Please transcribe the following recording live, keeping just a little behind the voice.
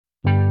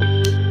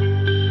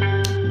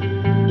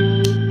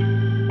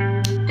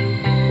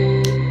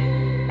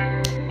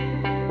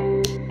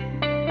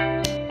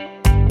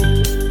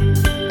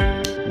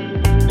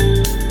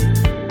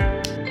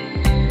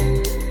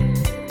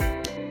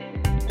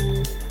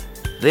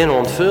Then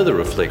on further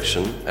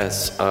reflection,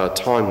 as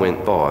time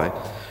went by,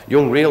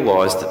 Jung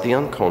realised that the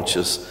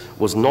unconscious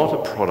was not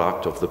a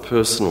product of the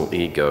personal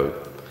ego,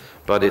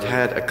 but it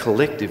had a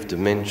collective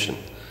dimension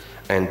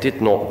and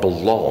did not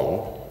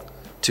belong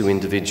to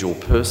individual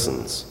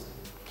persons.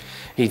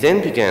 He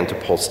then began to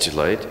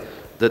postulate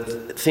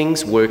that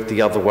things work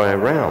the other way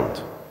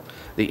around.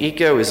 The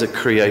ego is a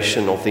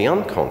creation of the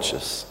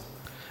unconscious,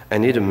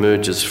 and it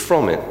emerges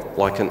from it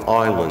like an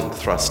island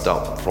thrust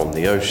up from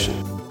the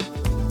ocean.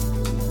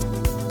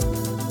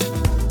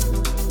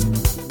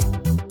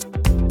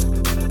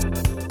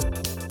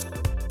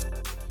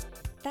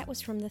 That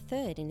was from the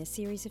third in a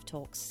series of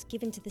talks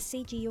given to the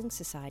C.G. Jung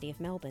Society of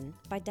Melbourne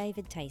by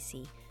David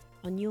Tacey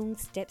on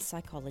Jung's depth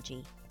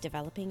psychology,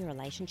 developing a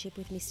relationship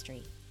with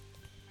mystery.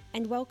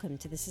 And welcome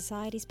to the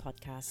Society's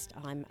podcast.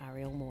 I'm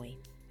Ariel Moy.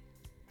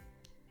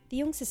 The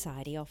Jung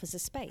Society offers a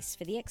space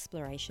for the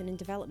exploration and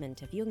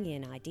development of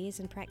Jungian ideas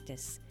and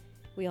practice.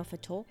 We offer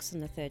talks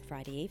on the third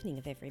Friday evening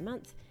of every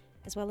month,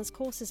 as well as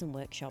courses and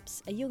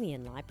workshops, a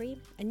Jungian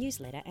library, a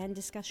newsletter and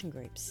discussion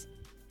groups.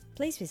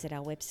 Please visit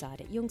our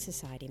website at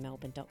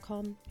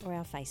jungsocietymelbourne.com or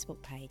our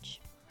Facebook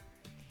page.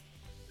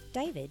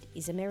 David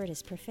is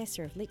Emeritus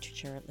Professor of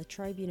Literature at La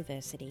Trobe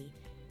University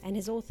and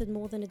has authored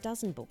more than a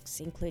dozen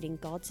books, including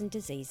Gods and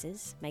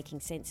Diseases,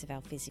 Making Sense of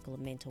Our Physical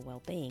and Mental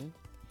Wellbeing,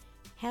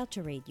 How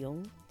to Read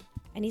Jung,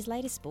 and his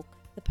latest book,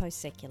 The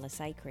Post-Secular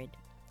Sacred.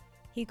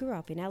 He grew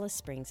up in Alice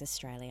Springs,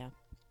 Australia.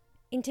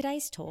 In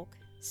today's talk,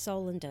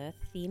 Soul and Earth,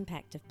 the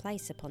Impact of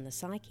Place upon the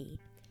Psyche,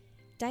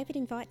 David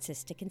invites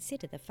us to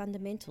consider the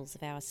fundamentals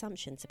of our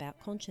assumptions about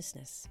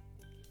consciousness.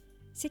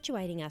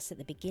 Situating us at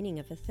the beginning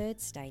of a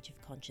third stage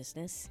of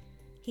consciousness,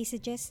 he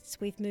suggests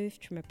we've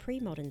moved from a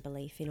pre-modern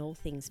belief in all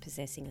things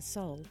possessing a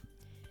soul,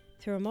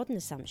 through a modern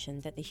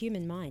assumption that the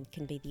human mind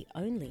can be the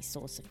only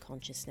source of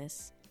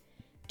consciousness,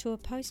 to a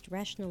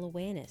post-rational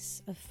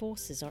awareness of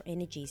forces or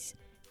energies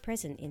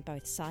present in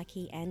both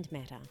psyche and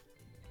matter,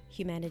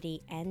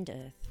 humanity and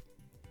earth.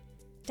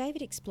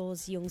 David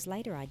explores Jung's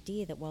later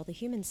idea that while the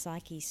human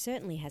psyche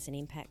certainly has an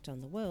impact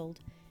on the world,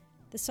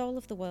 the soul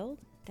of the world,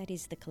 that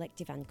is the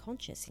collective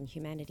unconscious in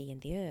humanity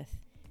and the earth,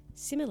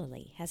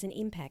 similarly has an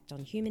impact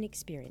on human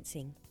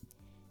experiencing.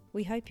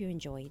 We hope you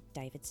enjoyed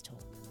David's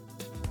talk.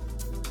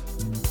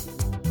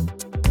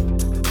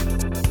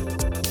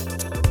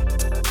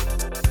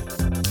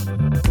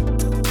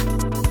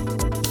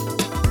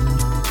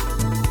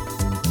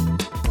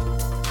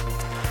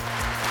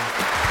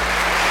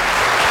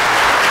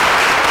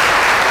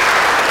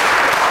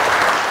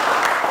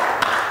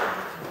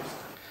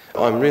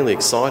 I'm really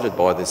excited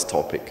by this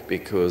topic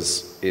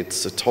because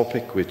it's a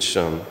topic which,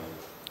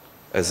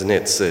 as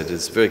Annette said,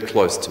 is very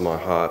close to my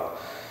heart,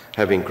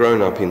 having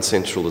grown up in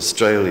Central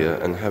Australia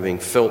and having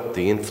felt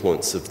the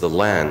influence of the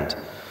land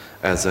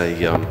as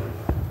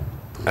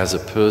a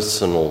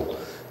personal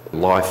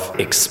life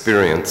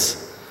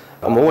experience.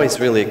 I'm always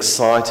really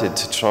excited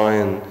to try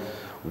and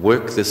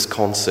work this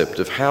concept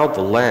of how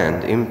the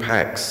land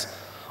impacts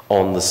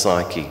on the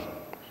psyche.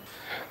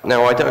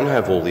 Now, I don't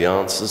have all the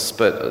answers,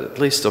 but at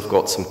least I've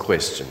got some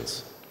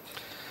questions.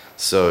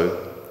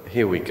 So,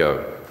 here we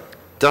go.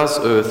 Does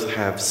Earth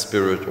have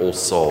spirit or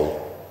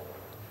soul?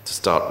 To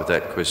start with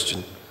that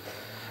question.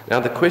 Now,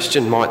 the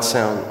question might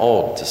sound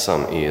odd to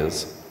some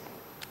ears,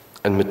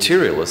 and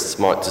materialists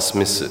might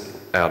dismiss it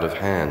out of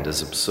hand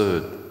as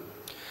absurd.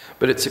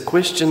 But it's a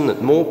question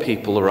that more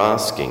people are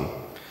asking,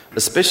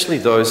 especially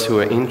those who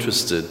are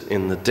interested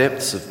in the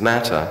depths of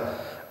matter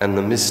and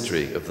the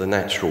mystery of the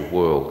natural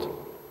world.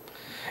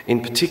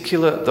 In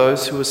particular,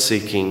 those who are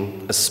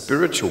seeking a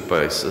spiritual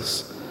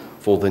basis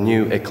for the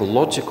new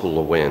ecological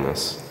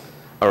awareness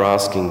are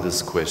asking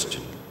this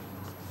question,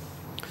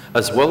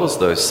 as well as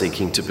those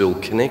seeking to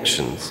build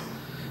connections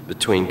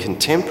between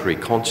contemporary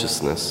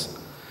consciousness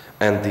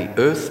and the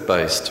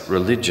earth-based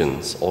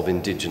religions of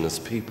Indigenous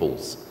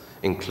peoples,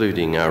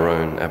 including our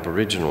own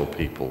Aboriginal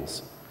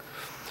peoples.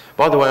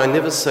 By the way, I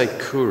never say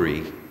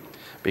Koori,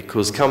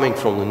 because coming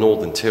from the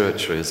Northern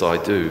Territory as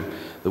I do,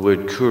 the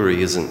word Koori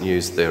isn't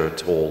used there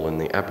at all, and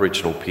the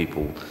Aboriginal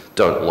people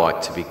don't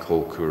like to be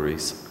called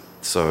Kooris.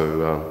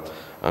 So,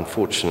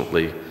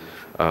 unfortunately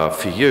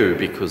for you,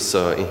 because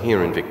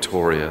here in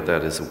Victoria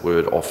that is a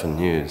word often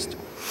used.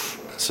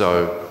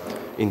 So,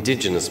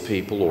 Indigenous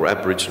people or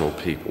Aboriginal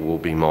people will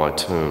be my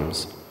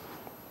terms.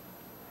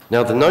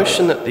 Now, the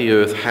notion that the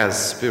earth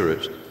has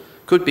spirit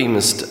could be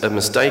a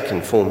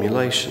mistaken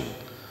formulation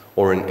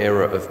or an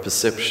error of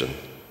perception.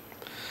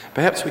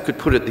 Perhaps we could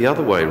put it the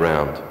other way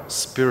round.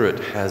 Spirit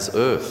has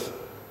earth,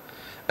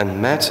 and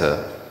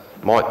matter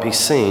might be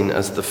seen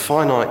as the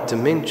finite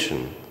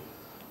dimension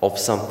of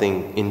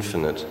something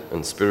infinite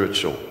and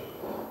spiritual.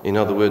 In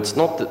other words,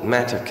 not that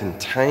matter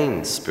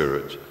contains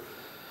spirit,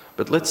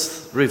 but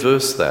let's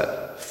reverse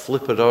that,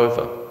 flip it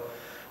over.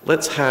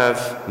 Let's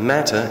have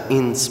matter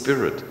in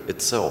spirit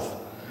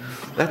itself.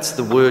 That's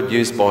the word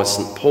used by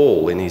St.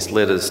 Paul in his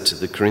letters to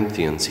the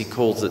Corinthians. He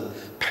calls it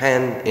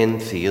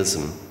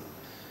panentheism.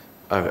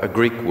 A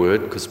Greek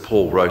word, because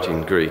Paul wrote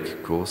in Greek,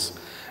 of course.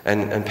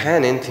 And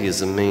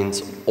panentheism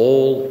means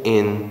all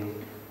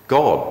in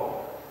God,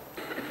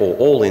 or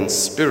all in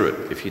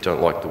spirit, if you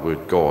don't like the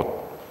word God.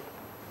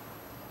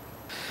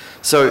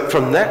 So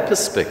from that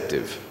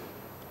perspective,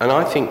 and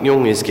I think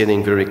Jung is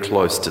getting very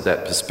close to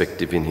that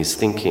perspective in his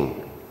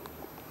thinking.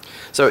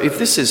 So if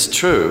this is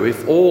true,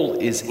 if all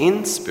is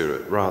in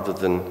spirit rather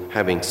than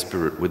having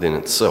spirit within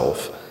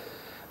itself,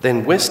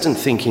 then Western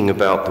thinking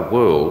about the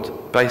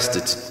world, based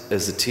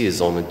as it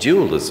is on a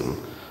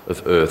dualism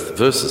of earth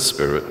versus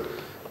spirit,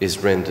 is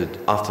rendered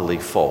utterly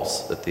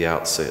false at the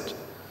outset.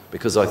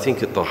 Because I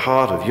think at the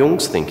heart of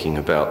Jung's thinking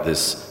about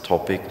this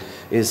topic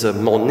is a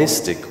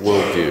monistic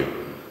worldview.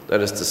 That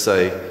is to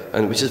say,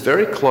 and which is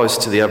very close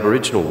to the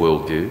Aboriginal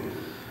worldview,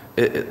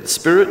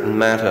 spirit and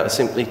matter are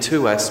simply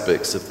two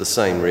aspects of the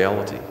same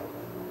reality.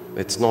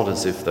 It's not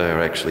as if they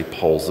are actually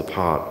poles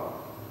apart.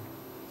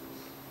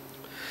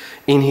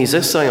 In his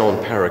essay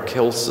on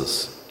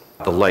Paracelsus,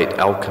 the late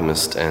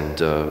alchemist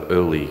and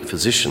early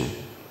physician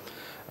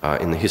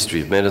in the history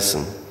of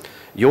medicine,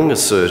 Jung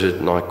asserted,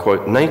 and I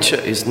quote,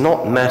 "Nature is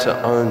not matter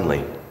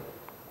only.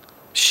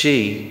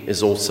 She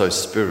is also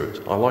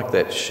spirit." I like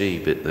that she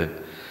bit there.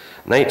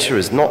 Nature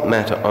is not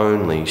matter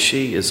only,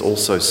 she is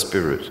also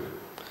spirit.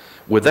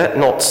 Were that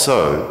not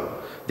so,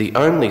 the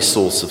only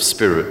source of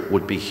spirit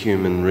would be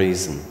human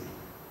reason.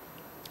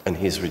 And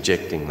he's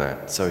rejecting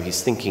that. So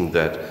he's thinking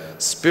that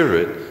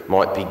spirit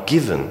might be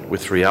given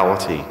with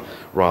reality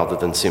rather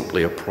than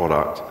simply a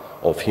product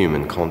of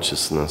human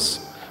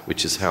consciousness,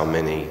 which is how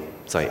many,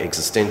 say,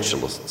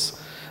 existentialists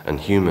and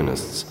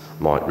humanists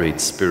might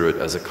read spirit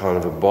as a kind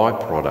of a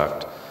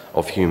byproduct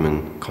of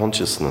human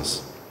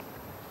consciousness.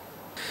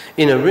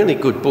 In a really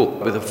good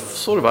book with a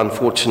sort of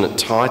unfortunate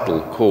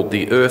title called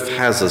The Earth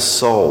Has a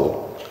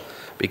Soul,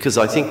 because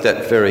I think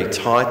that very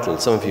title,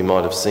 some of you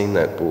might have seen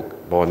that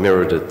book by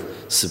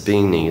Meredith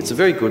Sabini. It's a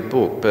very good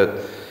book,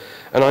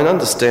 and I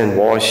understand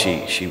why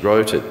she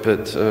wrote it,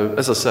 but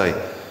as I say,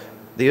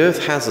 the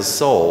earth has a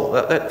soul.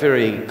 That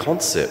very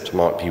concept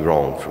might be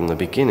wrong from the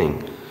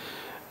beginning.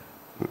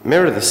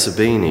 Meredith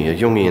Sabini, a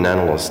Jungian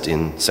analyst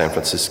in San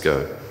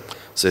Francisco,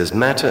 says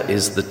matter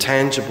is the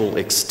tangible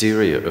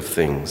exterior of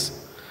things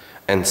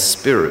and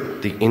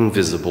spirit the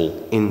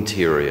invisible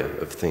interior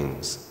of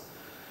things.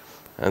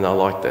 And I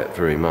like that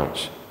very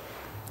much.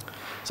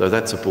 So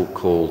that's a book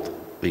called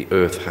The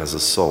Earth Has a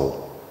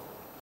Soul.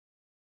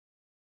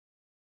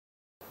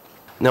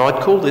 Now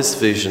I'd call this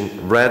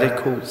vision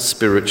radical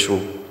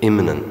spiritual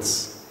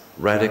immanence.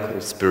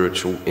 Radical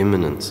spiritual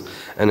immanence.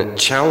 And it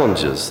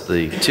challenges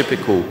the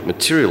typical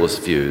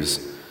materialist views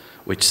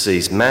which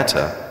sees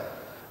matter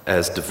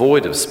as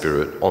devoid of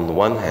spirit on the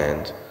one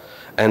hand,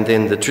 and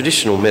then the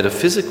traditional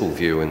metaphysical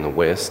view in the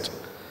West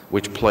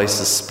which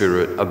places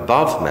spirit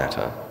above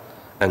matter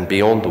and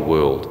beyond the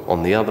world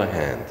on the other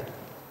hand.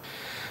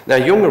 Now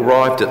Jung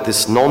arrived at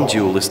this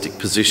non-dualistic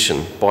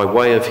position by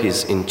way of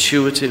his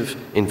intuitive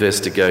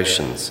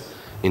investigations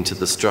into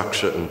the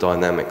structure and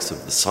dynamics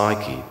of the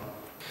psyche.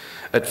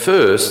 At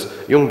first,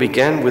 Jung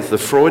began with the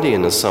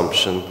Freudian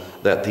assumption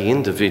that the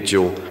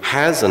individual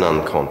has an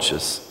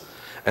unconscious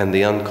and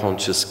the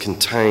unconscious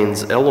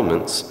contains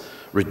elements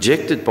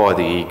rejected by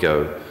the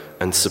ego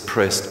and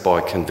suppressed by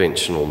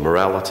conventional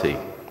morality.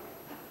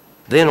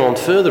 Then on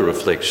further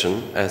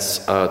reflection,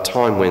 as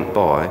time went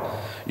by,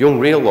 Jung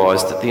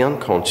realised that the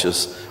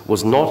unconscious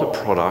was not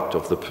a product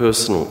of the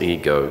personal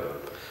ego,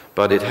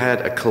 but it had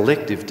a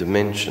collective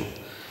dimension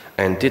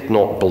and did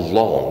not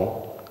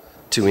belong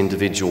to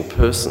individual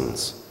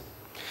persons.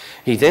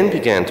 He then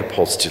began to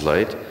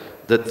postulate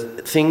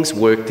that things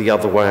work the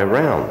other way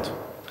around.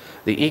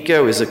 The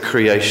ego is a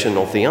creation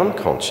of the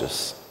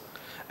unconscious,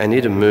 and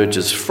it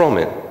emerges from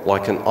it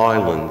like an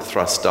island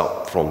thrust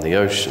up from the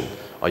ocean.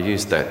 I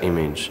used that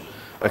image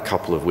a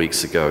couple of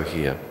weeks ago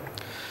here.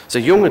 So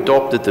Jung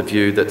adopted the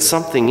view that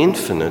something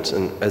infinite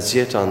and as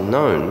yet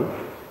unknown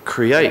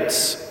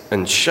creates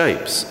and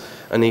shapes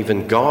and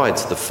even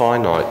guides the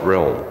finite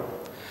realm,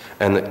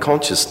 and that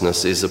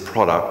consciousness is a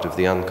product of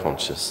the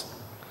unconscious.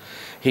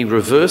 He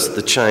reversed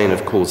the chain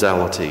of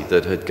causality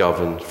that had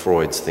governed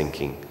Freud's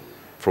thinking.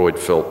 Freud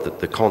felt that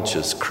the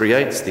conscious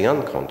creates the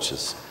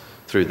unconscious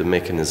through the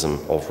mechanism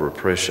of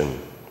repression.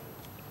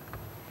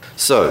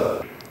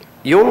 So,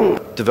 Jung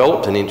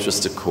developed an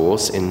interest, of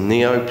course, in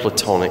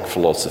Neoplatonic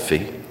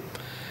philosophy,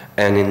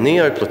 and in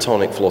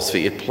Neoplatonic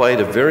philosophy it played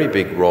a very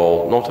big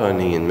role not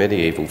only in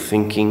medieval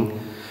thinking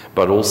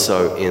but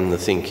also in the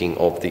thinking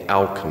of the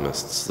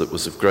alchemists that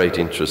was of great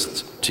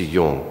interest to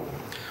Jung.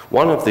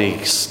 One of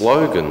the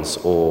slogans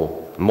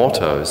or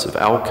mottos of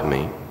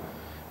alchemy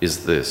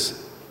is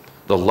this: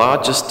 the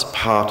largest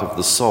part of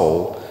the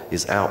soul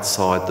is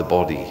outside the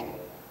body.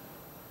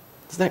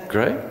 Isn't that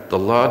great? The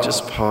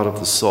largest part of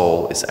the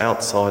soul is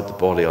outside the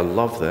body. I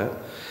love that,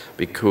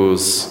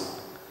 because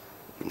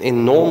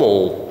in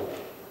normal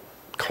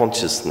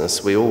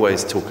consciousness we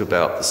always talk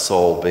about the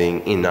soul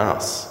being in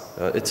us.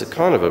 It's a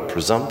kind of a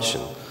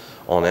presumption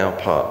on our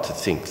part to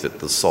think that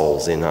the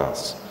soul's in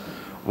us.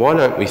 Why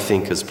don't we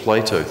think, as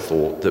Plato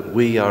thought, that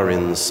we are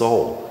in the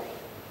soul?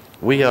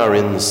 We are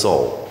in the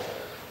soul.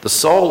 The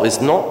soul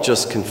is not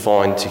just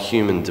confined to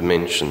human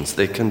dimensions.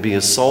 There can be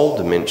a soul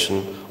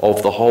dimension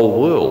of the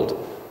whole world.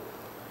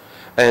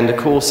 And of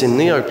course, in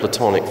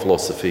Neoplatonic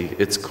philosophy,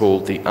 it's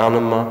called the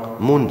anima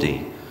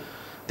mundi.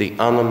 The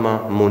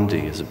anima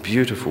mundi is a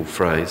beautiful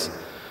phrase,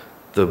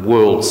 the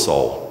world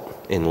soul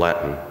in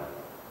Latin.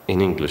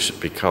 In English, it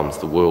becomes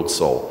the world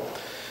soul.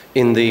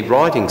 In the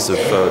writings of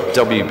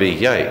W.B.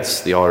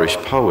 Yeats, the Irish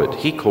poet,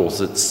 he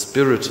calls it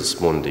spiritus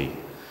mundi.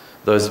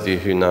 Those of you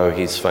who know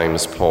his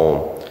famous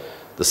poem,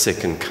 The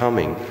Second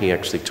Coming, he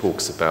actually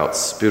talks about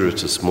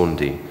spiritus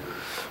mundi.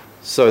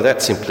 So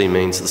that simply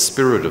means the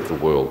spirit of the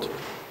world.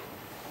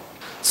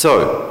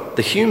 So,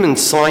 the human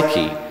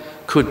psyche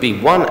could be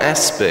one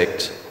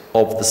aspect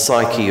of the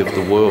psyche of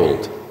the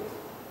world,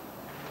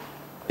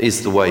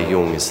 is the way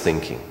Jung is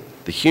thinking.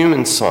 The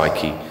human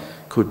psyche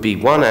could be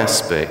one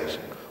aspect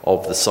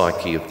of the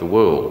psyche of the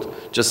world,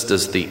 just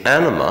as the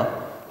anima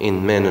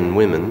in men and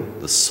women,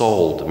 the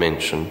soul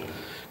dimension,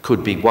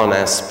 could be one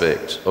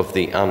aspect of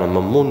the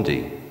anima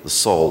mundi, the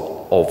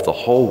soul of the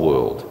whole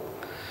world.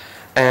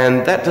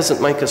 And that doesn't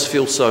make us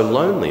feel so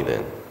lonely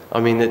then. I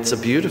mean, it's a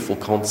beautiful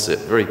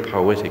concept, very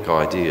poetic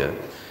idea.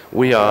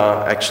 We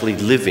are actually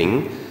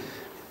living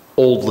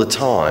all the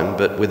time,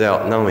 but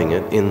without knowing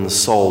it, in the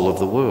soul of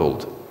the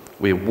world.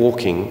 We're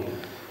walking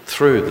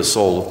through the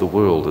soul of the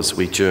world as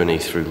we journey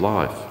through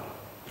life.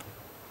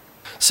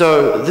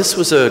 So this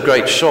was a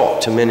great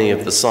shock to many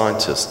of the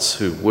scientists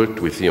who worked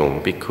with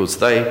Jung, because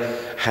they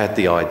had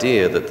the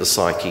idea that the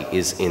psyche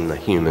is in the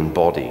human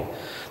body.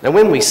 Now,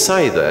 when we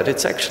say that,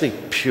 it's actually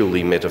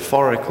purely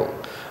metaphorical.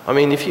 I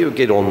mean, if you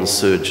get on the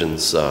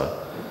surgeon's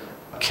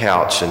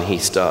couch and he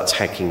starts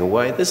hacking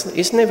away,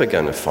 he's never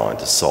going to find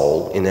a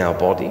soul in our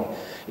body.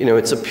 You know,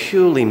 it's a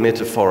purely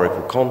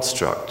metaphorical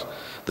construct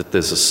that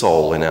there's a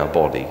soul in our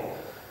body.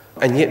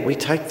 And yet we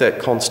take that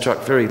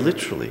construct very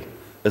literally,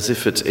 as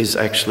if it is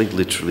actually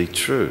literally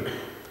true.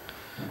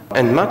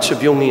 And much of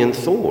Jungian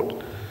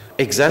thought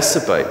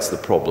exacerbates the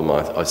problem,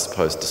 I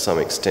suppose, to some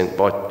extent,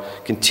 by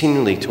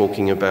continually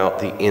talking about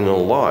the inner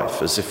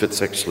life, as if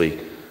it's actually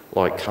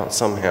like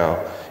somehow,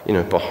 you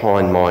know,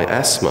 behind my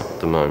asthma at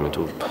the moment,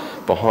 or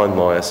behind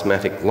my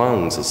asthmatic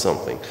lungs or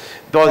something.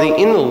 By the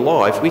inner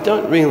life, we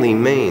don't really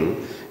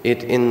mean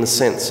it in the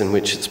sense in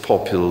which it's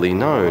popularly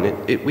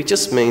known. We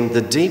just mean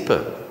the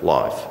deeper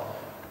life,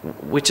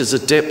 which is a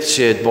depth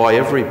shared by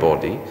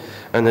everybody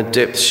and a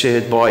depth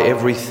shared by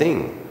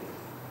everything.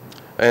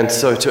 And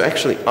so to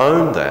actually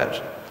own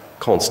that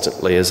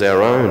constantly as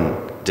our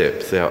own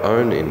depth, our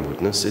own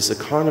inwardness, is a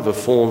kind of a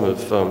form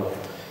of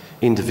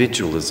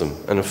individualism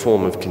and a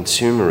form of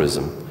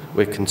consumerism.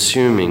 We're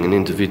consuming an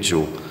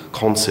individual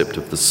concept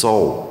of the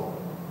soul.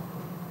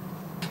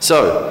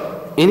 So,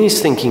 in his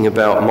thinking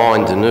about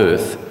mind and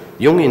earth,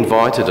 Jung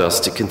invited us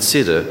to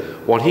consider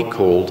what he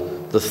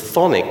called the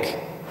chthonic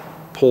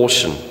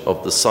portion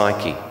of the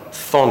psyche.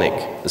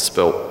 Chthonic is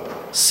spelled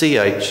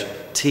C-H-T-H-O-N-I-C.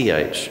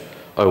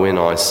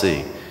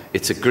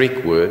 It's a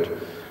Greek word,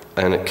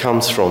 and it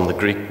comes from the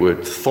Greek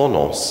word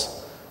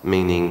chthonios,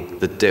 meaning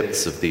the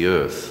depths of the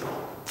earth.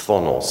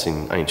 Chthonios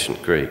in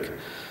ancient Greek,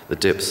 the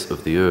depths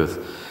of the earth.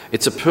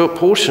 It's a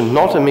portion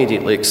not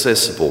immediately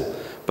accessible,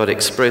 but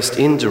expressed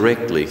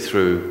indirectly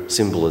through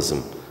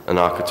symbolism and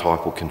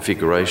archetypal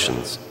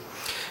configurations.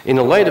 In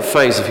a later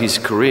phase of his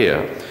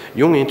career,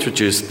 Jung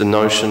introduced the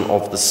notion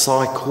of the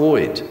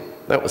psychoid.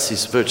 That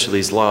was virtually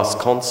his last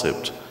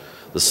concept,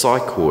 the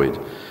psychoid.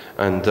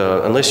 And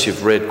unless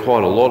you've read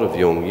quite a lot of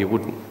Jung, you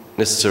wouldn't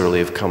necessarily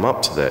have come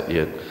up to that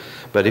yet.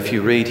 But if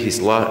you read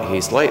his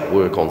late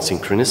work on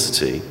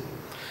synchronicity,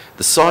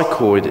 the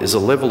psychoid is a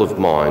level of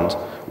mind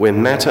where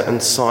matter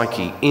and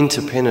psyche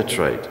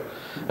interpenetrate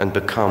and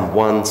become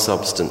one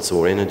substance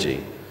or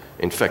energy.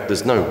 In fact,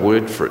 there's no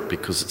word for it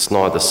because it's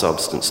neither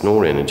substance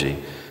nor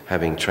energy,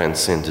 having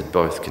transcended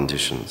both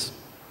conditions.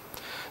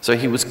 So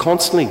he was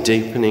constantly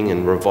deepening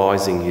and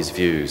revising his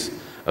views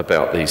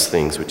about these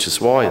things, which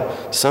is why,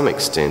 to some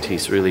extent,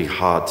 he's really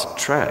hard to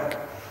track.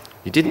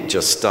 He didn't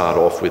just start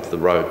off with the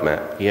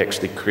roadmap, he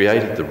actually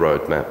created the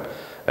roadmap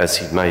as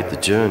he made the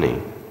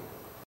journey.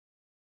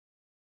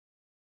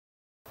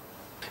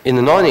 In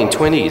the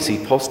 1920s,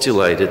 he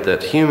postulated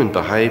that human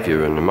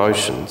behaviour and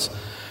emotions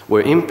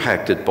were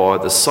impacted by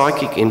the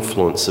psychic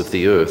influence of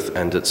the earth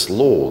and its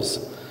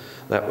laws.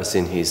 That was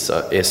in his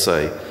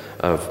essay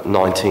of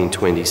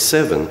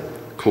 1927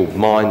 called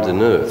Mind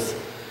and Earth.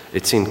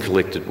 It's in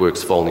Collected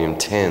Works Volume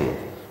 10,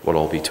 what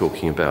I'll be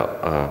talking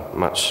about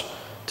much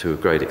to a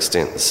great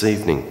extent this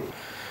evening.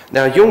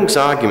 Now, Jung's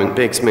argument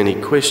begs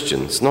many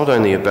questions, not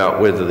only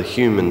about whether the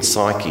human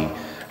psyche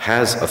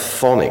has a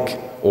chthonic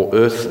or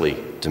earthly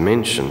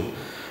dimension,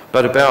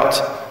 but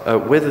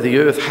about whether the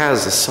earth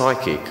has a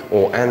psychic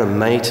or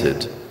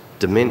animated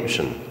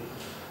dimension.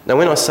 Now,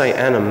 when I say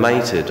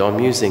animated, I'm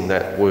using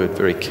that word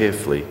very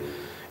carefully.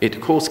 It,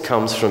 of course,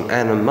 comes from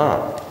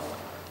anima.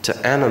 To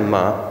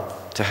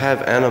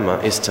have anima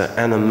is to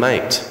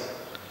animate.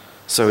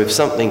 So if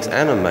something's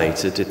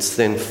animated, it's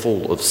then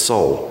full of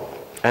soul,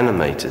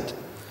 animated.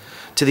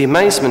 To the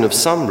amazement of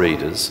some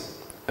readers,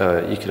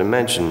 you can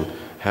imagine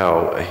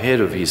how ahead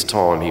of his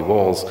time he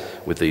was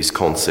with these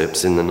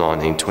concepts in the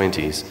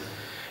 1920s.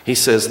 He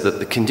says that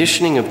the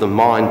conditioning of the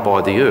mind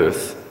by the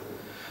earth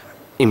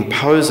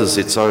imposes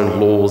its own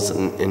laws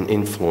and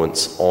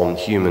influence on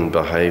human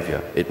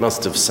behaviour. It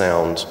must have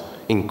sounded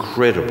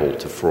incredible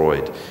to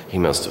Freud. He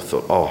must have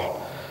thought, oh,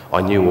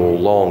 I knew all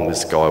along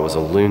this guy was a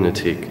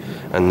lunatic,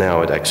 and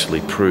now it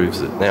actually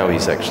proves it. Now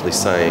he's actually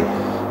saying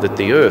that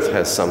the earth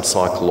has some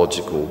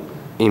psychological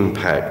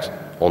impact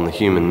on the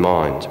human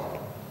mind.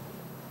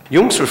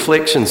 Jung's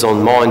reflections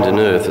on mind and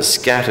earth are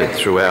scattered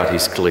throughout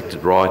his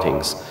collected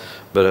writings,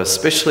 but are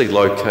especially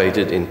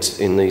located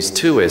in these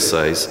two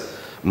essays,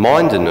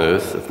 Mind and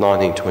Earth of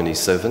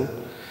 1927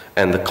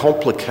 and The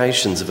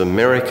Complications of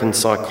American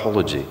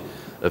Psychology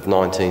of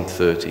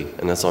 1930.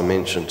 And as I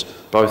mentioned,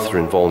 both are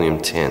in volume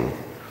 10.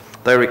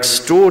 They're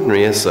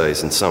extraordinary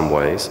essays in some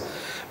ways,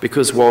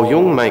 because while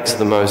Jung makes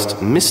the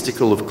most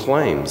mystical of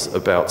claims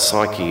about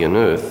psyche and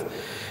earth,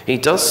 he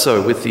does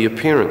so with the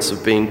appearance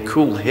of being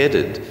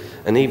cool-headed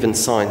and even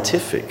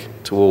scientific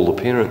to all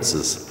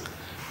appearances.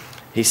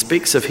 He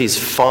speaks of his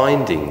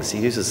findings.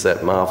 He uses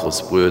that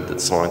marvellous word that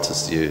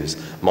scientists use,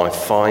 my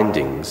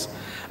findings,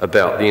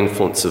 about the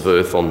influence of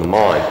earth on the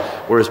mind,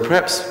 whereas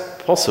perhaps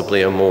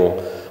possibly a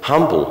more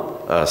humble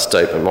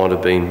statement might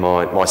have been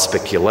my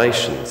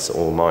speculations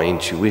or my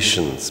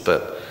intuitions,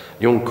 but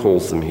Jung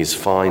calls them his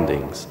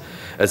findings,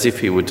 as if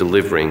he were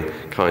delivering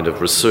kind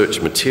of research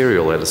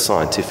material at a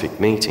scientific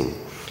meeting.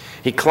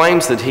 He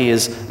claims that he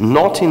is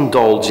not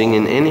indulging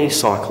in any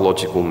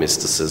psychological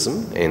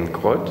mysticism, end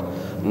quote,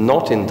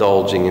 not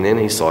indulging in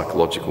any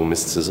psychological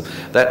mysticism.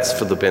 That's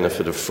for the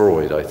benefit of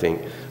Freud, I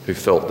think, who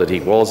felt that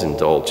he was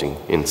indulging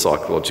in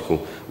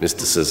psychological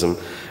mysticism,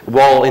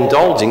 while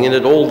indulging in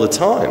it all the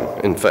time,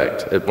 in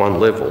fact, at one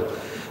level.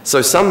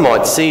 So some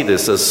might see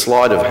this as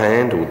sleight of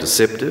hand or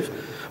deceptive,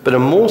 but a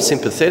more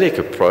sympathetic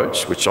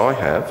approach, which I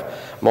have,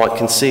 might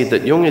concede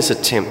that Jung is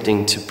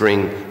attempting to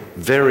bring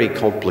very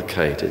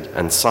complicated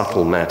and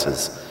subtle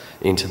matters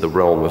into the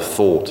realm of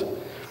thought.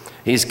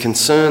 He is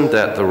concerned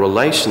that the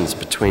relations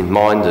between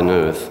mind and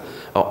earth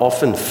are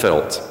often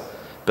felt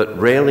but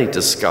rarely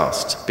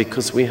discussed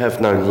because we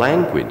have no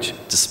language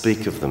to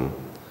speak of them.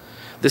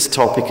 This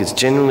topic is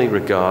generally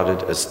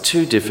regarded as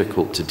too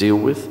difficult to deal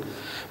with,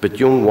 but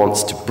Jung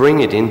wants to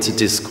bring it into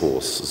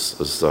discourse,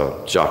 as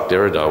Jacques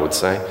Derrida would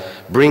say,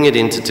 bring it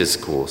into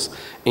discourse,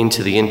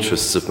 into the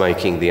interests of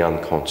making the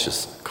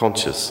unconscious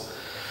conscious.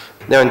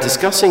 Now, in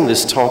discussing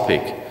this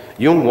topic,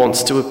 Jung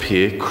wants to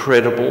appear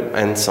credible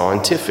and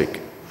scientific.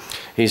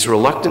 He's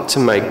reluctant to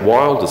make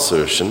wild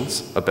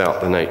assertions about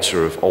the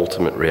nature of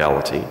ultimate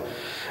reality,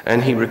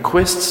 and he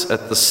requests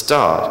at the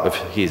start of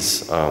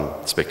his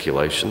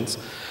speculations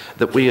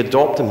that we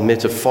adopt a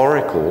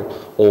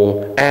metaphorical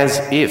or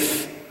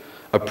as-if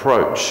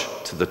approach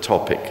to the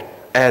topic,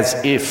 as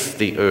if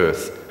the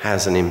earth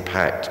has an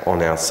impact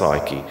on our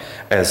psyche,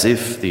 as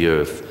if the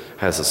earth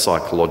has a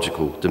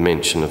psychological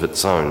dimension of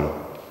its own.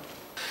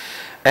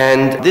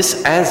 And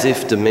this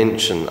as-if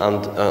dimension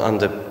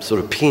under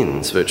sort of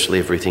pins virtually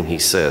everything he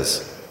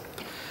says.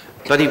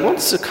 But he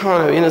wants to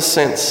kind of, in a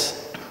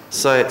sense,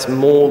 say it's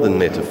more than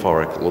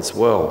metaphorical as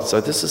well. So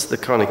this is the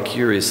kind of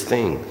curious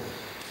thing.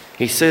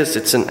 He says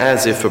it's an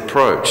as-if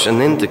approach and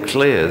then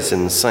declares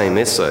in the same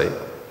essay,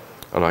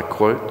 and I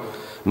quote,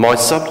 "My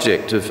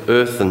subject of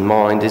earth and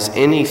mind is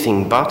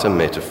anything but a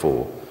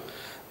metaphor,"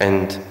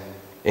 and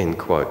end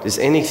quote, is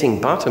anything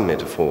but a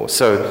metaphor.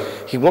 So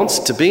he wants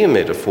it to be a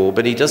metaphor,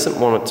 but he doesn't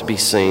want it to be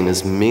seen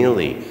as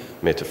merely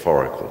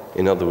metaphorical.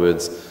 In other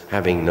words,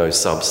 having no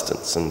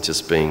substance and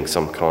just being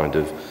some kind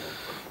of,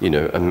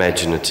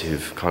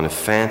 imaginative kind of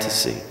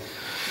fantasy.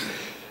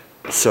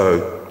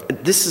 So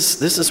this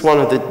is one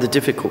of the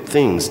difficult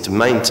things, to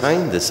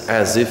maintain this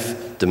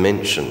as-if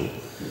dimension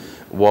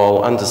while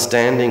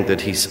understanding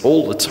that he's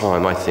all the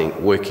time, I think,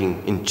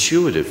 working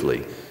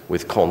intuitively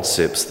with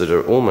concepts that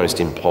are almost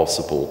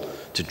impossible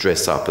to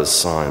dress up as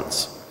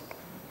science.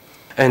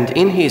 And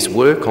in his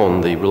work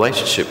on the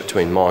relationship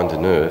between mind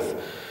and earth,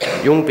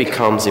 Jung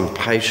becomes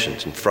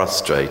impatient and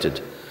frustrated.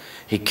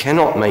 He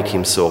cannot make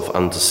himself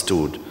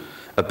understood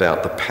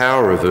about the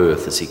power of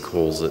earth, as he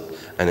calls it,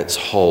 and its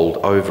hold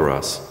over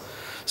us.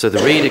 So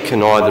the reader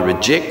can either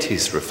reject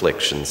his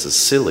reflections as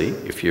silly,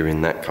 if you're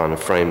in that kind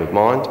of frame of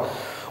mind,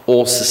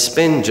 or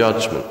suspend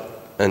judgment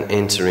and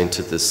enter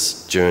into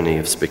this journey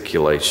of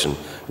speculation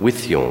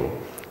with Jung,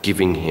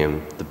 giving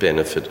him the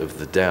benefit of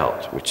the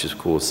doubt, which of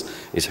course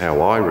is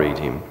how I read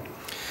him.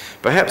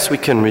 Perhaps we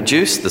can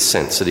reduce the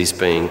sense that he's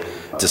being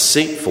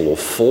deceitful or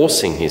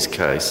forcing his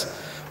case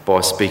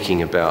by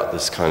speaking about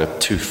this kind of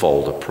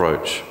twofold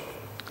approach.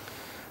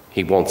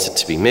 He wants it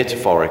to be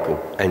metaphorical,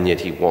 and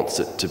yet he wants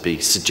it to be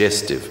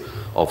suggestive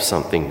of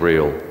something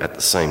real at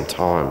the same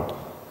time.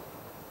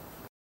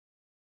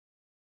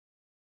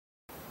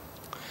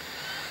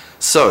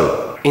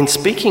 So, in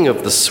speaking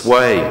of the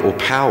sway or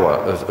power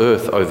of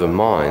earth over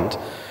mind,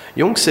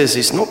 Jung says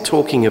he's not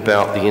talking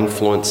about the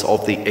influence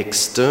of the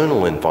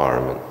external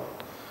environment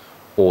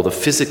or the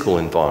physical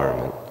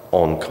environment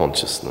on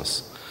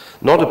consciousness.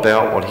 not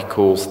about what he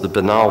calls the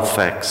banal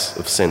facts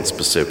of sense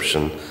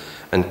perception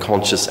and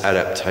conscious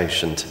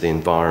adaptation to the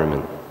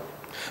environment,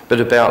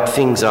 but about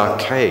things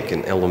archaic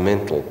and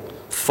elemental,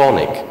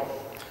 phonic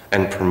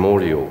and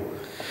primordial.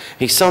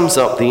 He sums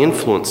up the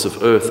influence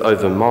of earth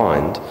over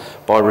mind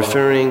by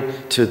referring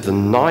to the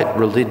night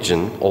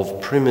religion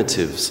of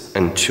primitives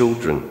and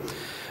children.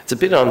 It's a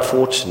bit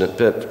unfortunate,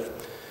 but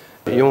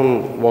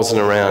Jung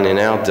wasn't around in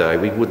our day.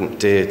 We wouldn't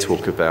dare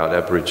talk about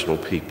Aboriginal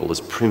people as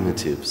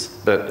primitives.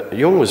 But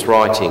Jung was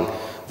writing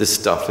this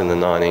stuff in the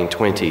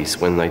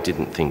 1920s when they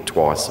didn't think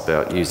twice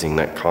about using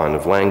that kind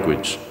of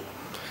language.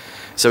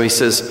 So he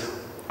says,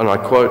 and I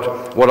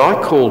quote, "What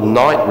I call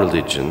night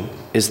religion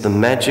is the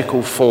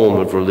magical form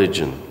of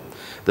religion,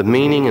 the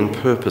meaning and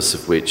purpose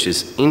of which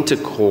is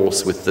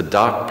intercourse with the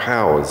dark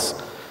powers,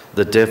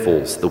 the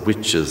devils, the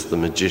witches, the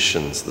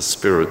magicians, the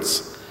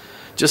spirits.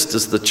 Just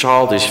as the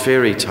childish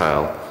fairy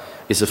tale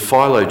is a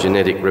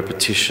phylogenetic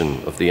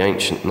repetition of the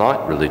ancient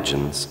night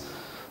religions,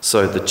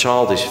 so the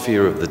childish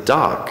fear of the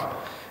dark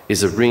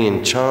is a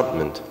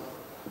re-enchantment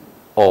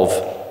of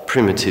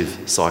primitive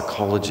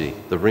psychology,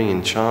 the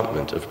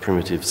re-enchantment of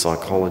primitive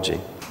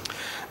psychology."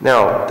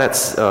 Now,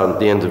 that's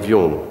the end of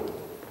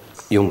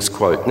Jung's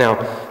quote. Now,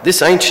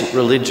 this ancient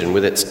religion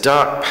with its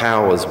dark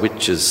powers,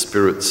 witches,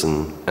 spirits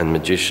and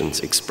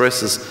magicians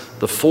expresses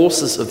the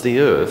forces of the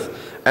earth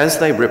as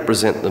they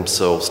represent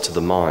themselves to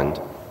the mind.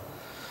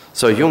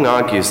 So Jung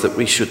argues that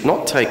we should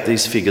not take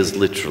these figures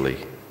literally,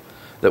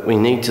 that we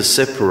need to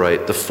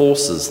separate the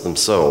forces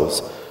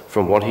themselves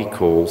from what he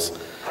calls,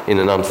 in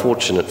an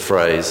unfortunate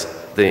phrase,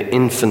 their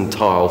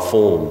infantile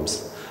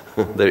forms.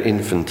 Their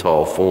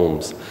infantile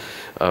forms.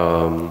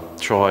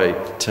 Try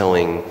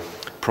telling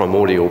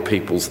primordial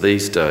peoples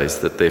these days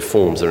that their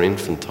forms are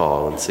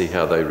infantile and see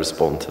how they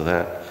respond to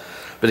that.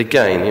 But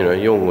again,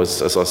 Jung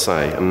was, as I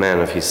say, a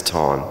man of his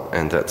time,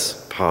 and that's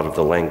part of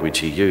the language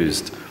he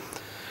used.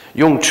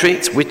 Jung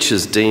treats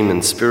witches,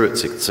 demons,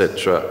 spirits,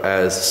 etc.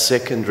 as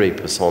secondary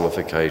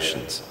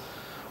personifications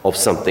of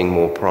something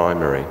more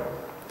primary,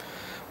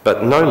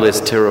 but no less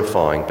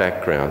terrifying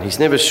background. He's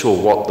never sure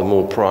what the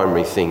more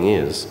primary thing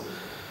is,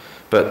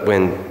 but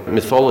when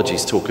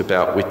mythologies talk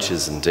about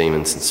witches and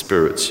demons and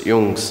spirits,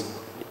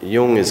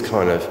 Jung is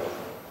kind of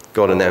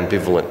got an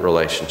ambivalent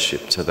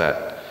relationship to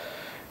that.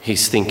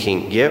 He's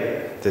thinking,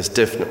 yep, there's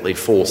definitely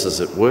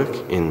forces at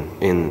work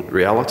in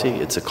reality.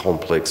 It's a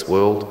complex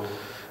world.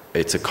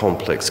 It's a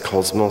complex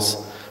cosmos.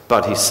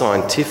 But he's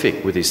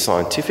scientific with his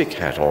scientific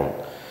hat on.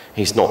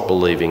 He's not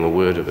believing a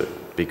word of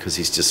it because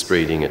he's just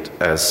reading it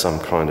as some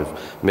kind of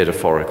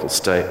metaphorical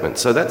statement.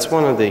 So that's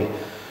one of the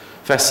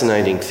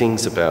fascinating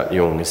things about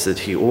Jung, is that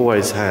he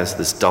always has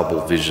this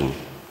double vision.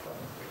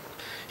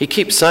 He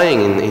keeps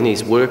saying in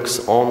his works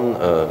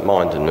on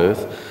Mind and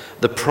Earth,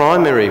 the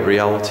primary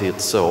reality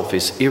itself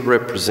is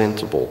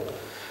irrepresentable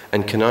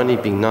and can only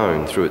be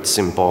known through its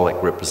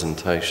symbolic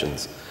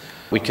representations.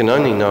 We can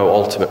only know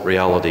ultimate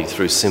reality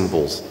through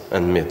symbols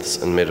and myths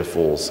and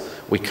metaphors.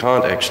 We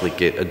can't actually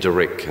get a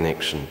direct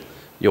connection,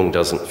 Jung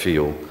doesn't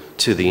feel,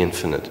 to the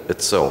infinite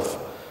itself,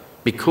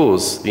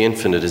 because the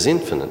infinite is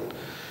infinite,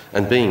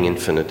 and being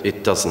infinite,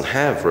 it doesn't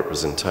have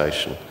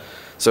representation.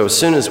 So as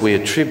soon as we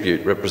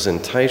attribute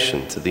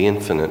representation to the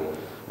infinite,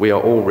 we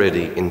are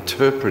already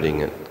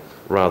interpreting it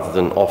rather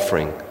than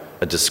offering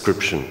a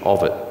description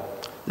of it.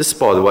 This,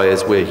 by the way,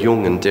 is where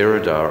Jung and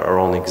Derrida are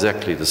on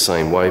exactly the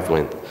same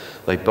wavelength.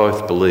 They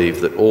both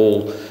believe that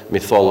all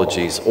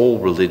mythologies, all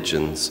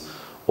religions,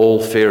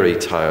 all fairy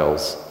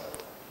tales,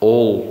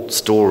 all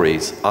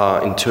stories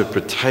are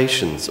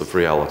interpretations of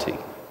reality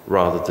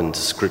rather than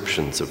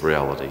descriptions of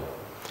reality.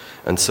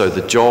 And so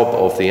the job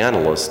of the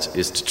analyst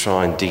is to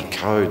try and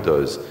decode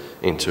those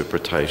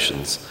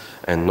interpretations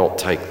and not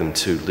take them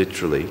too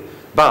literally,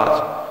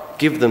 but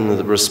give them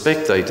the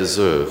respect they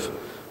deserve,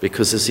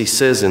 because as he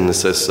says in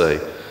this essay,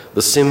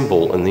 the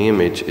symbol and the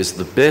image is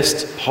the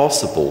best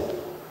possible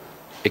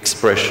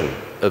expression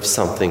of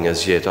something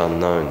as yet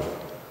unknown.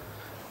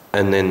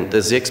 And then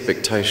there's the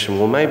expectation,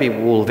 well, maybe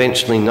we'll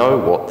eventually know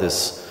what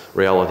this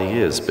reality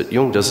is, but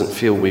Jung doesn't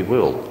feel we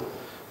will,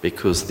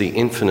 because the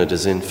infinite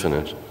is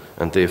infinite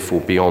and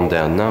therefore beyond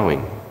our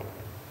knowing.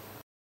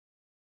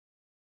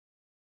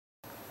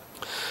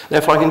 Now,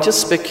 if I can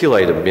just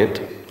speculate a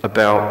bit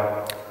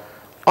about,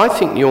 I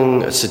think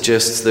Jung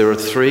suggests there are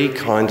three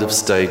kinds of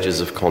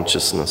stages of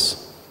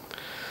consciousness.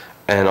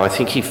 And I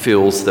think he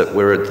feels that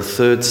we're at the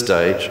third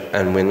stage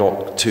and we're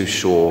not too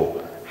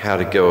sure how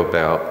to go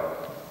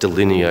about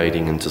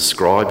delineating and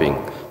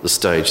describing the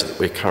stage that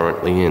we're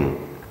currently in.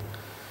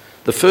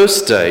 The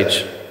first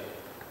stage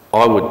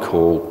I would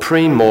call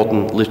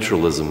pre-modern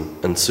literalism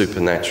and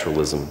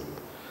supernaturalism.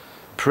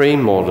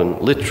 Pre-modern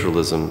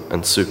literalism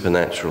and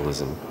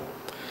supernaturalism.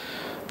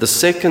 The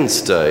second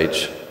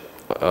stage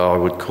I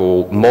would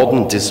call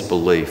modern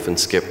disbelief and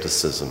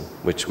skepticism,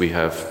 which we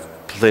have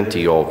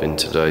plenty of in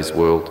today's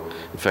world.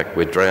 In fact,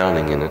 we're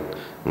drowning in it,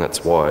 and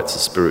that's why it's a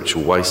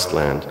spiritual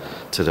wasteland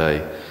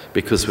today,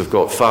 because we've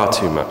got far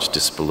too much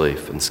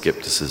disbelief and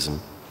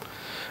skepticism.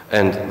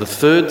 And the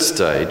third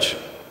stage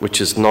which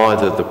is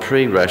neither the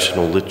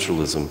pre-rational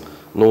literalism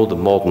nor the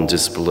modern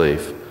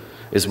disbelief,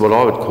 is what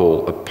I would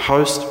call a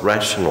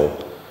post-rational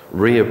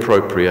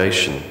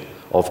reappropriation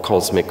of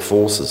cosmic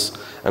forces.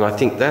 And I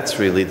think that's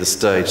really the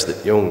stage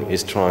that Jung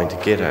is trying to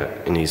get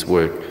at in his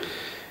work.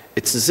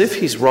 It's as if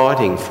he's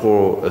writing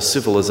for a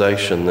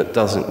civilization that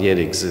doesn't yet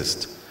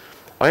exist.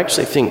 I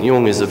actually think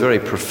Jung is a very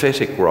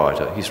prophetic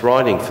writer. He's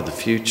writing for the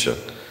future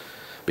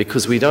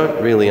because we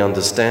don't really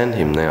understand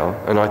him now,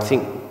 and I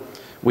think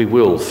we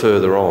will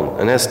further on.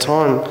 And as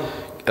time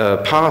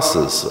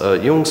passes,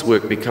 Jung's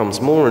work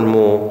becomes more and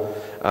more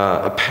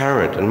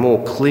apparent and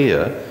more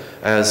clear,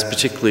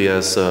 particularly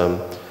as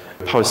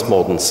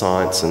postmodern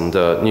science and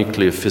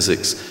nuclear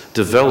physics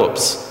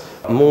develops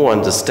more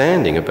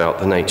understanding about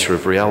the nature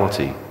of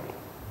reality.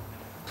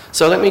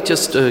 So let me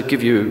just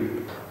give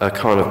you a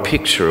kind of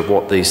picture of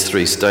what these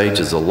three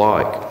stages are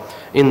like.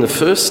 In the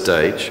first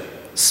stage,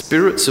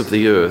 spirits of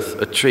the earth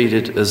are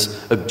treated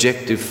as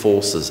objective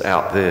forces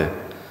out there,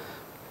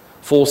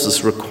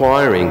 forces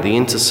requiring the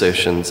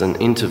intercessions and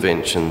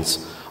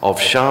interventions of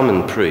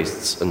shaman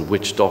priests and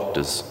witch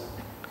doctors.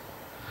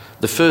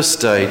 The first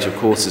stage, of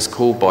course, is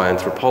called by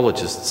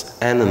anthropologists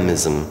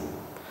animism,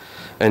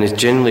 and is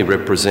generally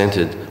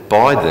represented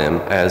by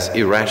them as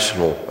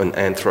irrational and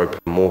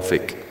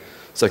anthropomorphic.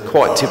 So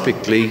quite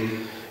typically,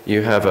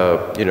 you have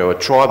a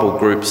tribal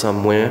group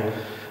somewhere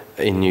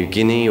in New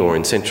Guinea or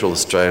in Central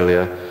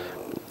Australia,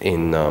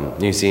 in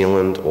New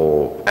Zealand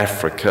or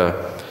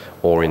Africa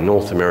or in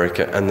North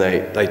America, and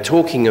they're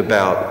talking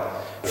about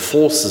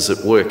forces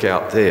at work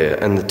out there,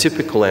 and the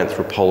typical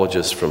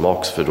anthropologist from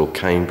Oxford or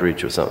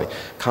Cambridge or something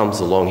comes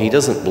along. He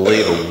doesn't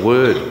believe a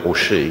word, or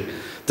she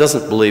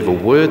doesn't believe a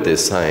word they're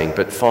saying,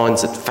 but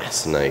finds it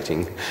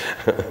fascinating,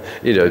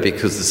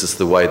 because this is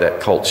the way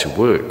that culture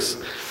works.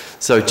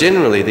 So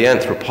generally the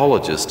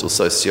anthropologist or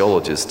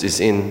sociologist is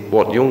in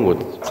what Jung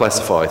would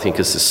classify, I think,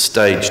 as a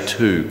stage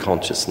 2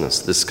 consciousness,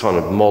 this kind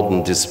of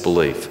modern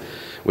disbelief,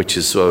 which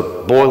is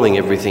boiling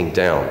everything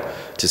down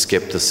to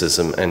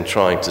scepticism and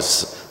trying to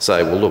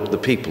say, well, look, the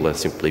people are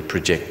simply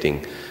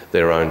projecting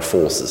their own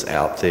forces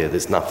out there.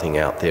 There's nothing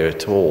out there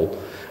at all.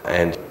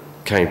 And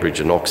Cambridge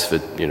and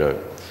Oxford,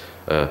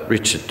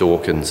 Richard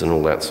Dawkins and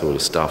all that sort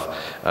of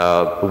stuff.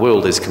 The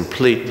world is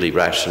completely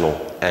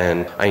rational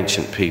and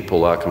ancient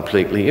people are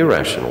completely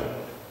irrational.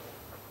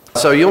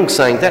 So Jung's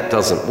saying that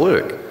doesn't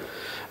work.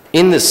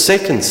 In the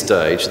second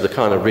stage, the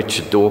kind of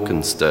Richard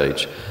Dawkins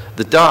stage,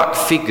 the dark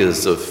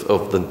figures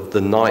of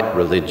the night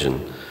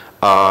religion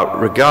are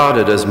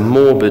regarded as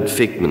morbid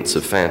figments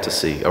of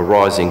fantasy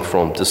arising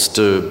from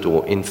disturbed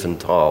or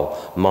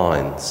infantile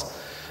minds.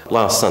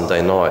 Last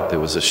Sunday night there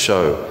was a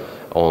show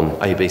on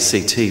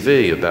ABC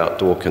TV about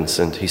Dawkins,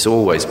 and he's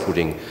always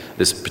putting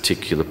this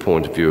particular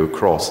point of view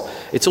across.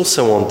 It's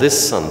also on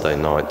this Sunday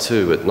night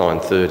too at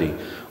 9:30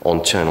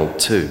 on Channel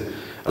 2,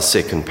 the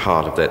second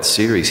part of that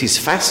series. He's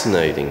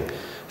fascinating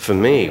for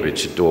me,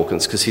 Richard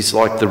Dawkins, because he's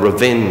like the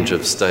revenge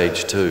of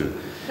stage 2.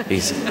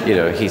 He's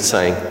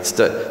saying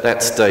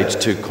that stage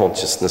 2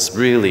 consciousness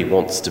really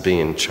wants to be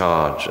in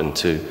charge and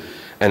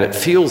it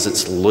feels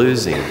it's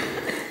losing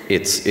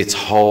its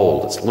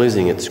hold, it's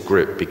losing its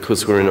grip,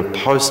 because we're in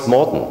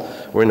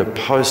a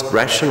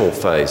post-rational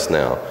phase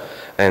now,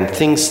 and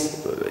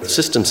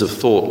systems of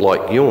thought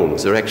like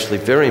Jung's are actually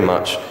very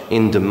much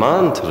in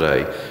demand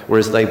today,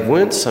 whereas they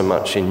weren't so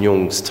much in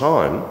Jung's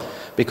time,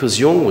 because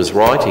Jung was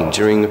writing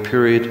during a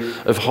period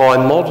of high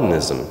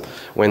modernism,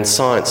 when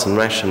science and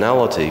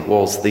rationality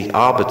were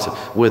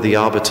the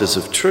arbiters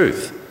of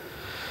truth.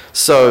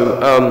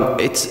 So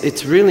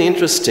it's really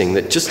interesting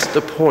that just at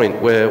the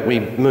point where we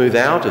move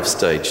out of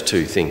stage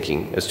 2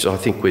 thinking, as I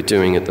think we're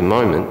doing at the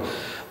moment,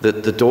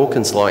 that the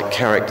Dawkins-like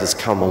characters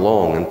come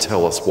along and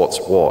tell us what's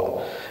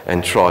what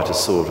and try to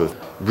sort of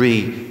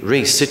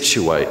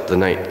resituate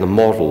the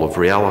model of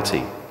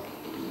reality.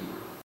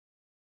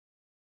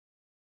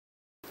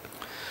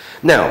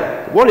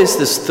 Now, what is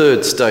this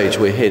third stage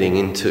we're heading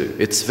into?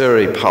 It's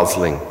very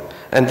puzzling.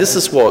 And this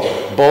is what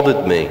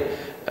bothered me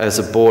as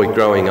a boy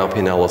growing up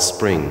in Alice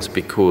Springs,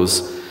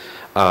 because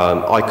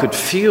I could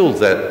feel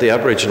that the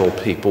Aboriginal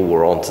people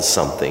were onto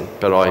something,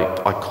 but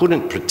I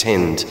couldn't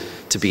pretend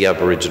to be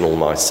Aboriginal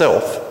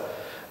myself,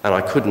 and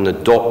I couldn't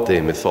adopt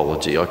their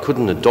mythology. I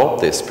couldn't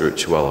adopt their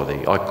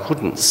spirituality. I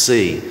couldn't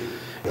see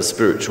the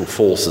spiritual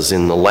forces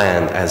in the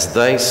land as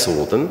they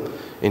saw them.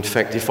 In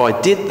fact, if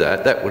I did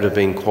that, that would have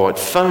been quite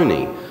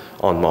phony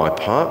on my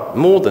part.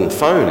 More than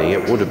phony,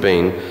 it would have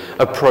been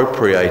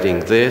appropriating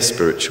their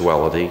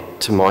spirituality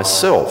to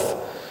myself,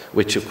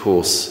 which of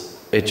course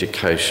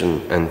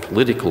education and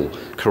political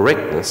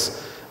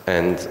correctness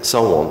and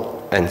so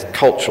on, and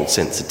cultural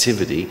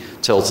sensitivity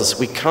tells us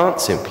we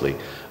can't simply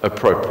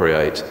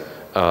appropriate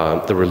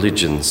the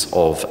religions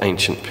of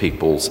ancient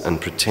peoples and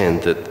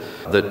pretend that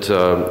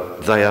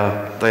they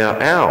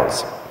are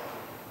ours.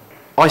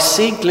 I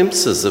see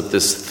glimpses of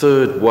this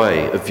third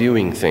way of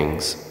viewing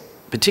things,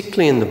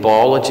 particularly in the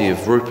biology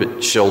of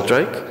Rupert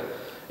Sheldrake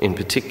in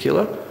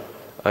particular.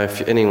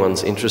 If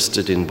anyone's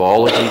interested in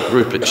biology,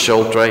 Rupert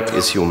Sheldrake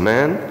is your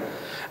man.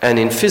 And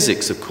in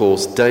physics, of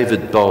course,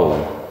 David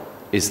Bohm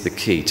is the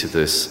key to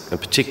this, and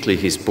particularly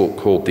his book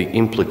called The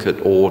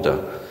Implicate Order,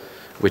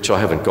 which I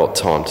haven't got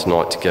time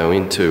tonight to go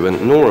into,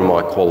 and nor am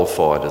I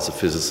qualified as a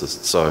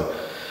physicist. So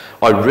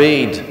I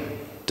read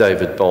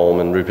David Bohm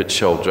and Rupert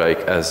Sheldrake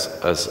as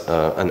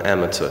an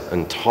amateur,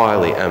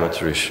 entirely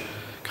amateurish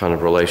kind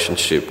of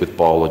relationship with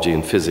biology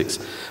and physics.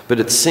 But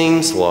it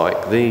seems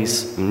like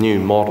these new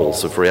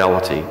models of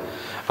reality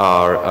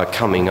are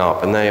coming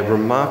up, and they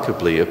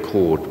remarkably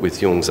accord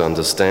with Jung's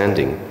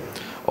understanding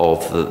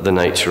of the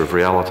nature of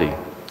reality.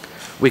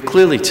 We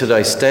clearly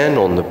today stand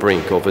on the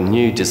brink of a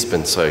new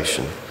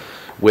dispensation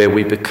where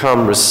we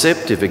become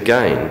receptive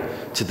again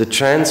to the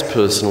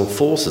transpersonal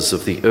forces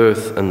of the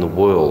earth and the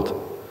world.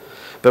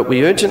 But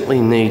we urgently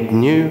need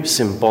new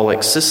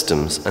symbolic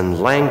systems and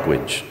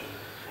language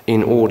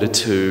in order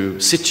to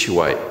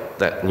situate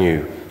that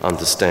new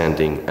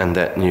understanding and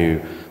that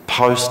new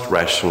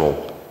post-rational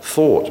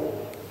thought.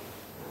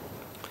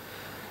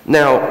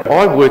 Now,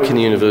 I work in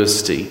a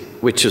university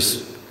which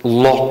is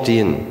locked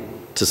in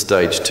to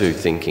stage 2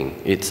 thinking.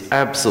 It's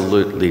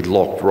absolutely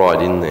locked right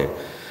in there.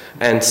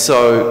 And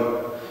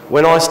so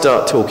when I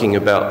start talking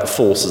about the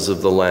forces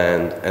of the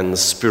land and the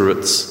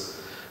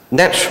spirits,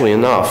 naturally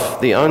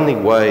enough, the only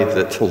way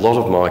that a lot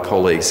of my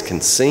colleagues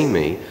can see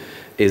me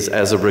is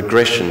as a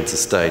regression to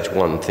stage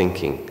 1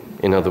 thinking.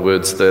 In other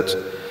words, that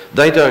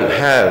they don't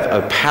have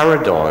a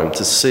paradigm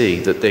to see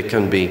that there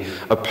can be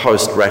a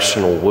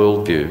post-rational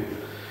worldview.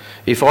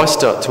 If I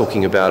start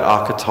talking about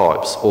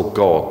archetypes or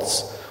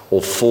gods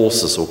or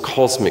forces or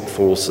cosmic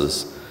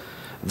forces,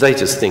 they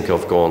just think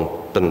I've gone,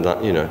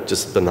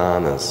 just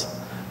bananas,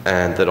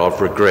 and that I've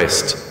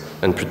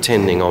regressed and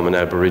pretending I'm an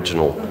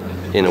Aboriginal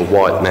in a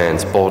white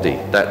man's body,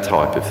 that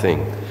type of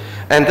thing.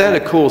 And that,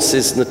 of course,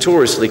 is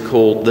notoriously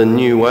called the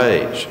New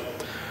Age.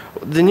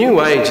 The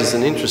New Age is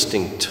an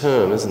interesting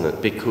term, isn't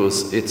it?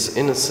 Because it's,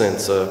 in a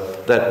sense,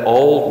 that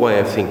old way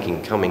of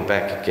thinking coming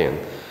back again.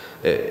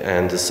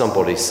 And as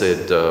somebody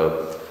said,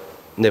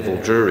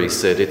 Neville Drury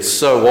said, it's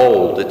so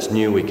old, it's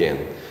new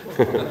again.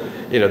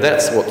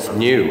 That's what's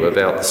new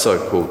about the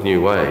so-called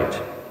New Age.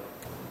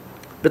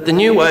 But the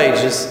New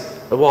Age is,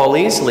 while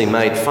easily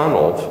made fun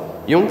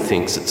of, Jung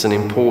thinks it's an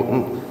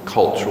important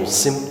cultural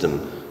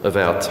symptom of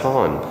our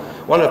time.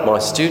 One of my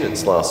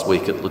students last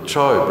week at La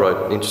Trobe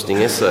wrote an interesting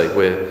essay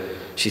where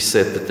she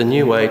said that the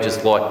New Age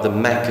is like the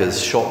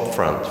Macca's shop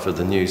front for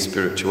the new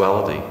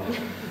spirituality.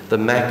 The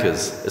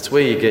Macca's, it's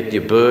where you get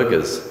your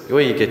burgers,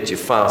 where you get your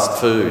fast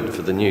food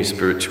for the new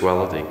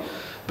spirituality.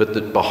 But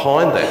that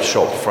behind that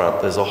shop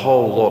front there's a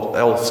whole lot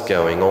else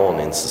going on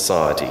in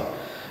society.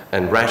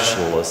 And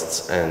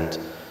rationalists and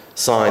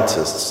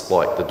scientists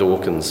like the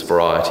Dawkins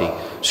variety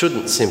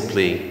shouldn't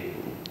simply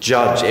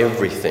judge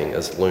everything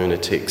as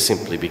lunatic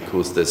simply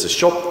because there's a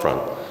shop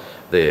front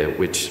there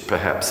which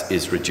perhaps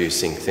is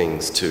reducing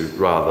things to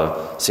rather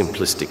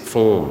simplistic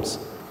forms.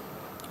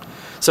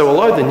 So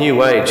although the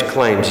New Age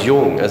claims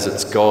Jung as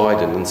its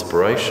guide and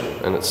inspiration,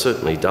 and it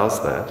certainly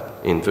does that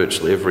in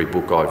virtually every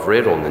book I've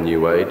read on the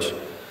New Age,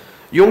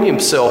 Jung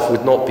himself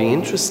would not be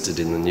interested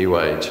in the New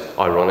Age,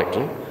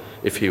 ironically,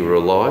 if he were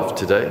alive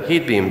today.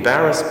 He'd be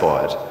embarrassed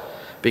by it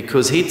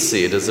because he'd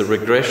see it as a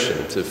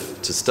regression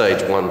to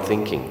stage 1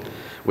 thinking,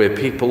 where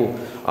people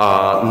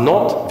are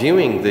not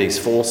viewing these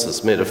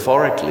forces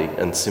metaphorically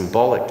and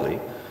symbolically,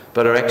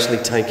 but are actually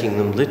taking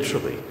them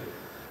literally.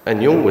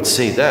 And Jung would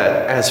see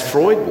that, as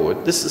Freud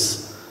would, this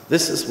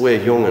is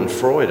where Jung and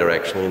Freud are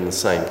actually in the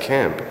same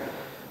camp,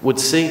 would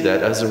see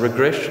that as a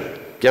regression,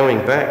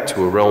 going back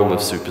to a realm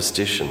of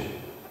superstition.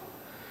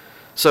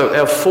 So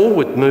our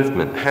forward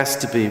movement has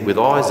to be with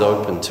eyes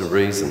open to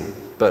reason,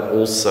 but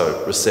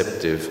also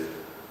receptive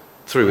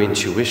through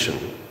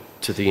intuition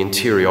to the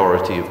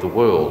interiority of the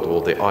world,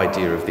 or the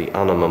idea of the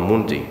anima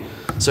mundi.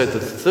 So the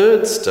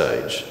third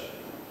stage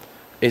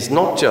is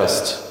not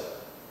just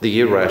the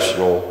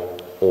irrational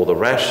or the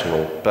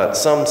rational, but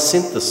some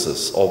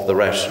synthesis of the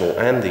rational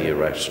and the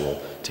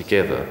irrational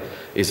together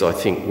is, I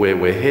think, where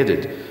we're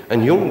headed.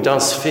 And Jung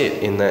does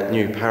fit in that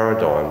new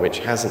paradigm, which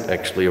hasn't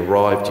actually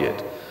arrived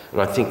yet. And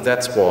I think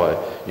that's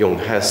why Jung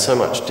has so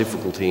much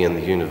difficulty in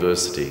the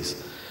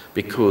universities,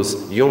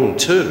 because Jung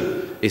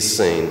too is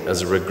seen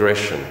as a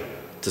regression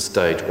to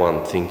stage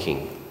 1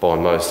 thinking by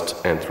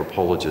most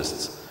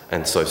anthropologists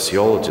and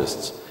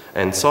sociologists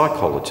and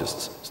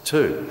psychologists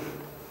too.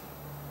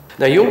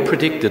 Now, Jung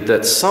predicted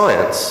that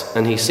science,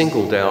 and he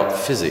singled out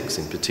physics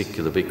in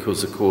particular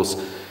because, of course,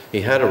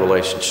 he had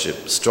a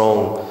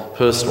strong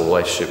personal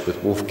relationship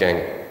with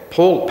Wolfgang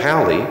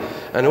Pauli,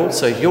 and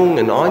also Jung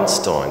and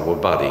Einstein were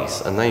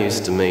buddies, and they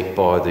used to meet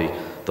by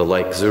the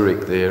Lake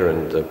Zurich there,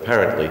 and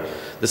apparently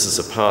this is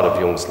a part of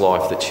Jung's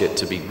life that's yet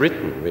to be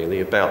written, really,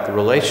 about the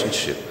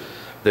relationship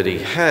that he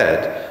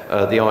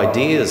had, the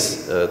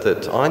ideas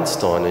that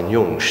Einstein and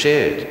Jung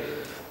shared.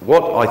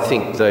 What I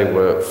think they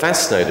were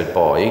fascinated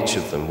by, each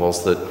of them,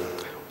 was that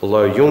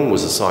although Jung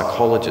was a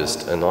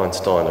psychologist and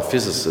Einstein a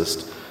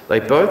physicist, they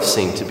both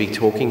seemed to be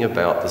talking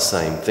about the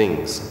same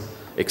things,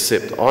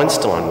 except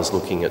Einstein was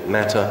looking at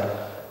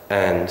matter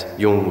and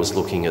Jung was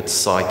looking at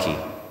psyche.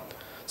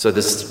 So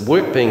there's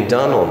work being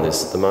done on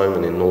this at the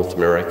moment in North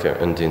America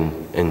and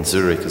in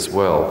Zurich as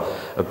well,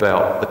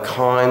 about the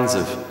kinds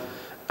of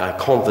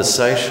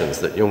conversations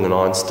that Jung and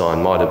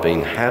Einstein might have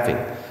been having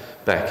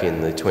back in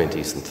the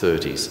 20s and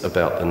 30s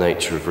about the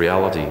nature of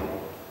reality.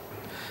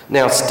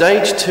 Now,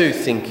 stage 2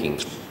 thinking,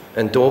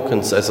 and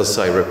Dawkins, as I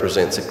say,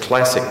 represents a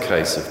classic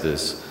case of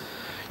this.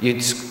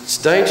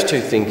 Stage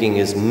 2 thinking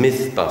is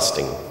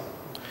myth-busting.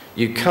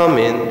 You come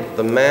in,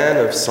 the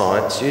man of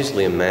science,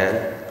 usually a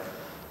man,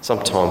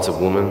 sometimes a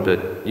woman,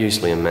 but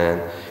usually a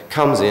man,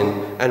 comes in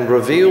and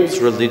reveals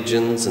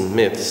religions and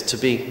myths to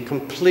be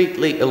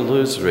completely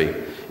illusory.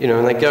 You know,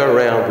 and they go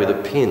around with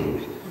a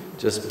pin,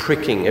 just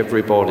pricking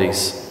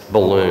everybody's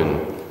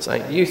balloon,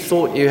 saying, you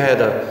thought you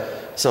had a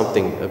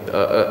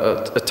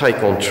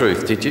take on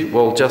truth, did you?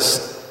 Well,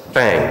 just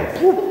bang.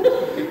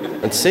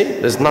 And see,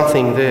 there's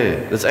nothing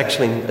there.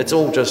 It's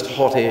all just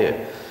hot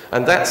air.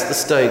 And that's the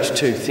stage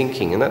 2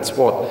 thinking, and that's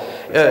what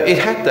it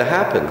had to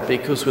happen,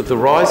 because with the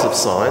rise of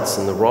science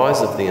and the rise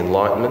of the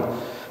Enlightenment,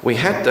 we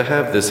had to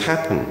have this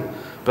happen.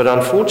 But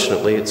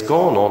unfortunately, it's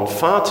gone on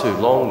far too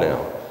long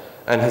now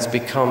and has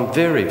become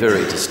very,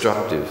 very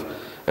destructive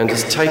and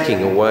is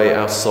taking away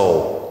our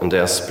soul and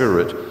our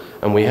spirit,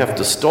 and we have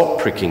to stop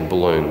pricking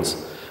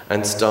balloons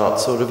and start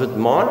sort of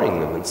admiring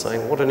them and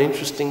saying, what an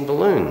interesting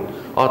balloon.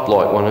 I'd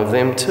like one of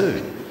them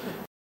too.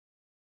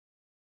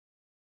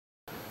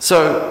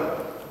 So,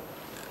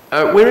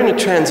 we're in a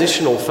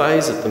transitional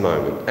phase at the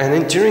moment,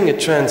 and during a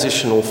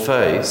transitional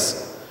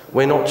phase,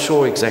 we're not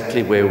sure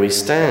exactly where we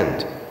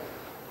stand.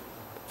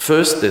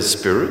 First there's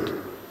spirit,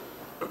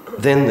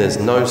 then there's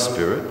no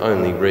spirit,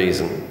 only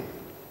reason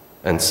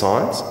and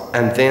science,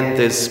 and then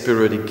there's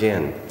spirit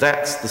again.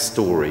 That's the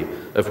story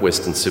of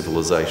Western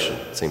civilization,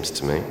 it seems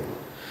to me.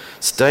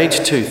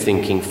 Stage 2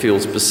 thinking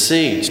feels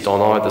besieged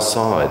on either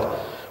side,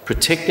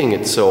 protecting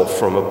itself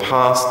from a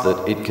past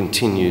that it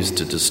continues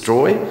to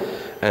destroy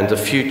and a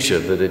future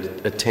that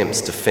it attempts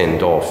to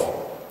fend off.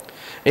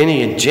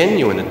 Any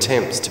genuine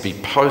attempts to be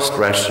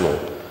post-rational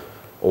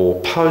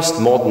or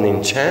postmodern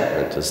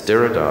enchantment, as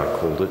Derrida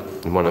called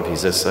it in one of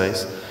his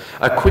essays,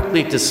 are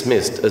quickly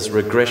dismissed as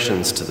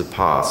regressions to the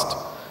past,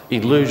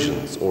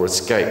 illusions or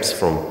escapes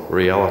from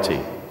reality.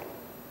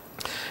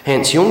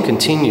 Hence, Jung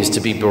continues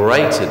to be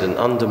berated and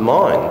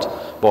undermined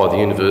by the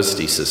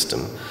university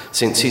system,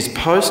 since his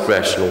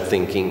post-rational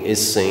thinking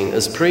is seen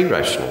as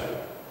pre-rational.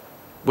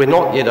 We're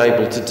not yet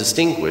able to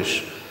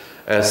distinguish,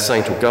 as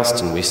St.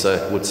 Augustine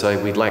would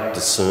say, we lack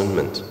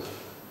discernment.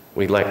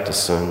 We lack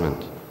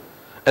discernment.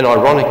 And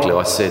ironically,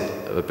 I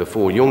said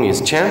before, Jung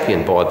is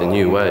championed by the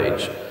New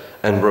Age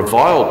and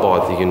reviled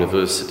by the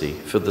university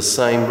for the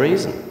same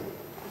reason.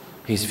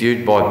 He's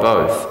viewed by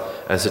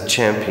both as a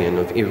champion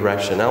of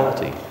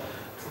irrationality,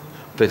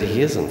 but he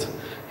isn't.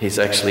 He's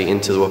actually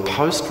into a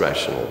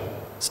post-rational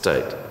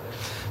state.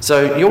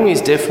 So Jung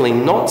is definitely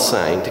not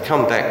saying, to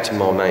come back to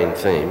my main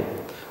theme,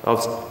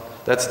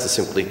 that's to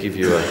simply give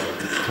you a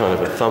kind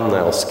of a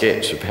thumbnail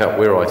sketch about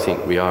where I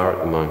think we are at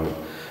the moment.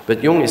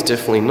 But Jung is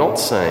definitely not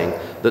saying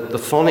that the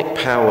phonic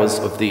powers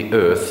of the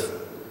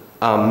earth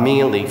are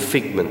merely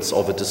figments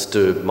of a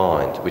disturbed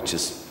mind, which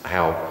is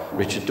how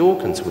Richard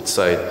Dawkins would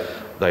say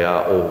they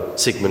are, or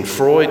Sigmund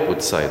Freud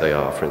would say they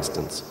are, for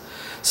instance.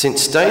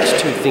 Since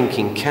stage 2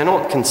 thinking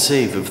cannot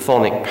conceive of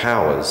phonic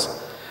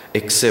powers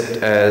except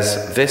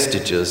as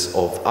vestiges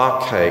of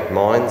archaic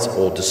minds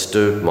or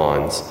disturbed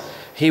minds,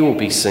 he will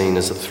be seen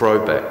as a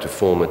throwback to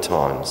former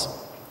times.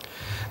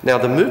 Now,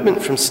 the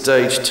movement from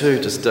stage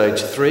 2 to stage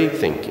 3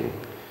 thinking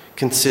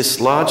consists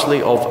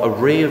largely of a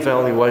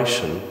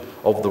re-evaluation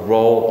of the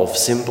role of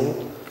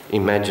symbol,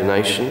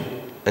 imagination,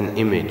 and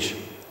image.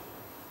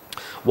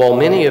 While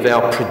many of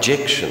our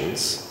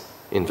projections,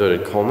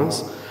 inverted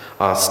commas,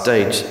 are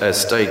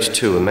as stage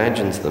 2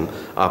 imagines them,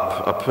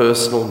 are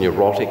personal,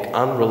 neurotic,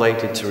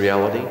 unrelated to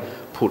reality,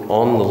 put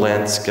on the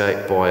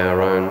landscape by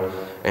our own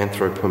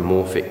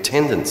anthropomorphic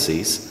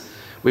tendencies,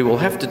 we will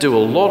have to do a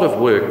lot of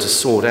work to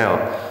sort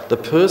out the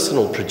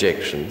personal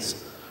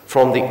projections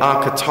from the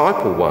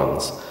archetypal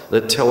ones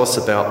that tell us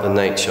about the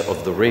nature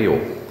of the real,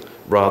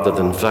 rather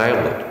than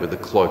veil it with a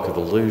cloak of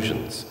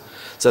illusions.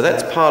 So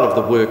that's part of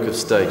the work of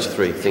stage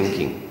 3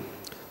 thinking,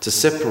 to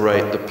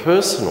separate the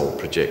personal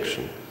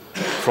projection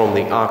from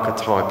the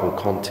archetypal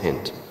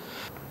content.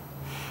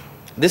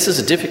 This is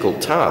a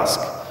difficult task,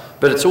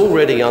 but it's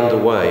already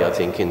underway, I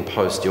think, in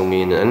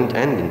post-Jungian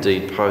and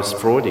indeed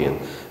post-Freudian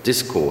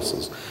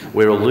discourses,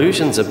 where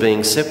illusions are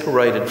being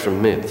separated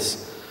from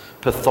myths,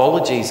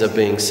 pathologies are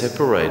being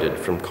separated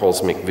from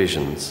cosmic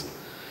visions,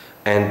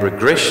 and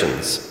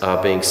regressions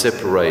are being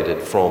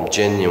separated from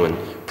genuine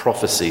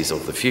prophecies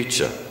of the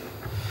future.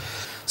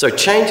 So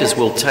changes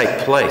will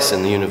take place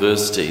in the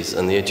universities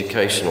and the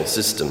educational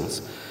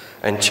systems,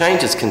 and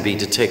changes can be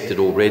detected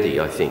already,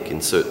 I think, in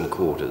certain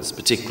quarters,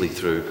 particularly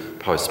through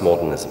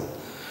postmodernism,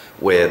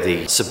 where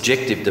the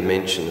subjective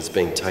dimension is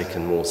being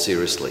taken more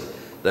seriously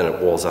than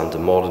it was under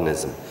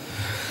modernism.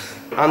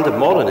 Under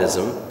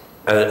modernism,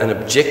 an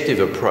objective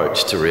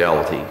approach to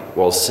reality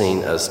was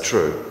seen as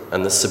true,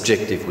 and the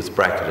subjective was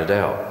bracketed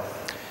out.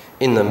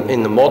 In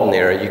the modern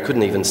era, you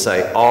couldn't even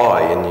say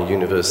I in your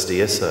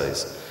university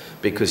essays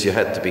because you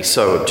had to be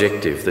so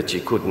objective that you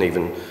couldn't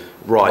even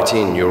write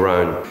in your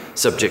own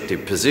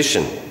subjective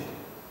position.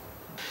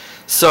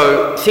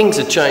 So things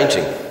are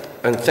changing,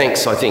 and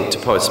thanks, I think, to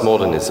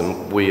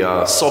postmodernism, we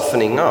are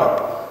softening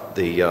up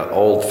the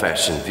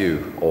old-fashioned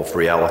view of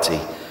reality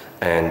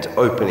and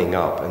opening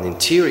up an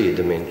interior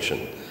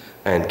dimension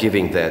and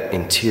giving that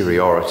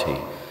interiority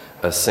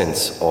a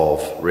sense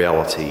of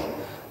reality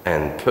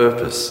and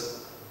purpose.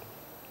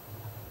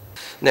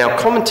 Now,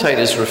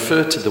 commentators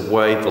refer to the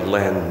way the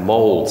land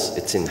moulds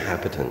its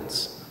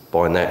inhabitants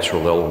by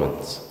natural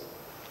elements.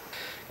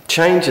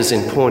 Changes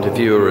in point of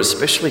view are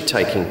especially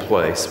taking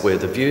place where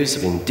the views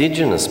of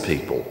Indigenous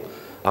people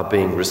are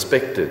being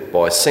respected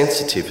by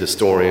sensitive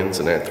historians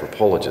and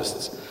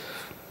anthropologists,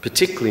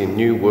 particularly in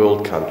New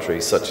World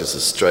countries such as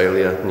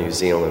Australia, New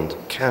Zealand,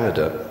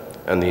 Canada,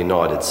 and the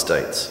United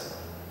States.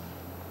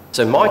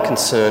 So my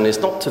concern is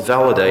not to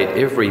validate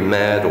every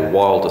mad or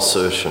wild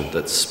assertion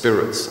that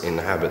spirits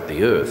inhabit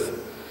the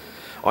earth.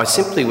 I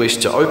simply wish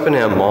to open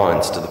our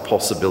minds to the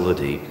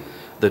possibility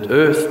that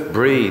earth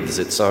breathes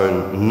its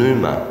own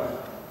pneuma,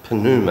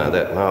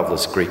 that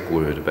marvellous Greek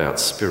word about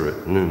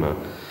spirit, pneuma,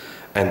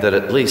 and that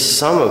at least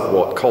some of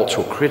what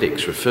cultural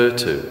critics refer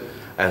to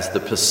as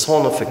the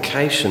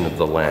personification of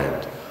the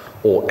land,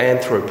 or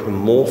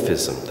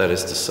anthropomorphism, that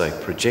is to say,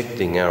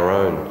 projecting our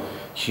own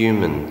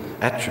human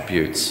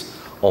attributes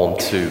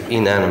onto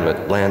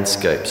inanimate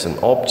landscapes and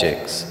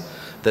objects,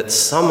 that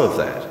some of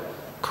that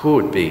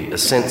could be a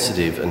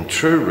sensitive and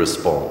true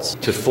response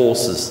to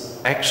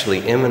forces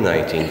actually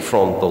emanating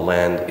from the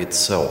land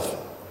itself.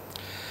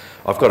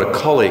 I've got a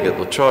colleague at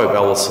La Trobe,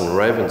 Alison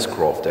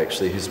Ravenscroft,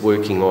 actually, who's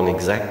working on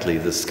exactly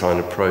this kind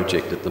of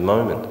project at the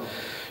moment.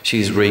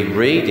 She's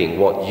rereading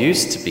what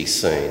used to be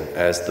seen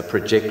as the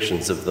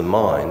projections of the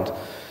mind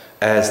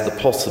as the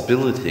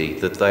possibility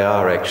that they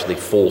are actually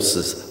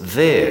forces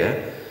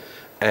there,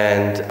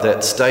 and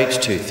that stage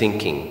 2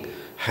 thinking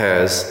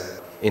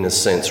has, in a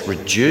sense,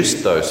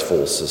 reduced those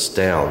forces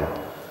down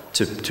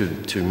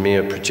to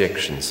mere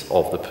projections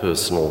of the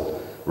personal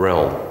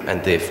realm,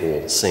 and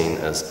therefore seen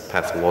as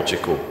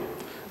pathological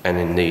and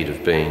in need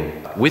of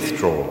being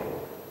withdrawn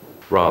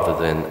rather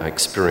than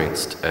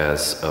experienced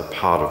as a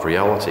part of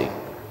reality.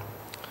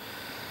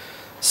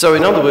 So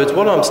in other words,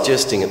 what I'm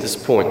suggesting at this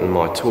point in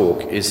my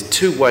talk is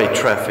two-way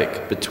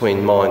traffic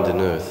between mind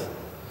and earth.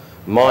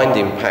 Mind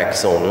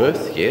impacts on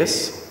earth,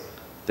 yes.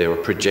 There are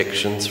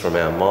projections from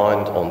our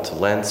mind onto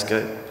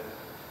landscape.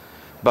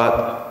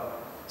 But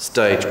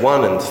stage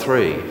 1 and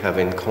 3 have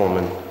in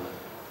common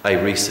a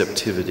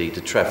receptivity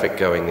to traffic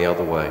going the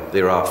other way.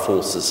 There are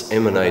forces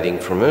emanating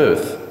from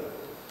earth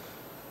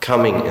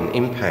coming and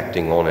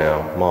impacting on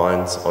our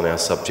minds, on our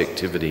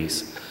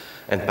subjectivities,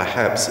 and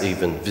perhaps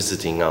even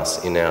visiting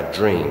us in our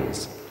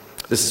dreams.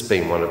 This has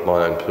been one of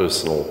my own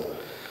personal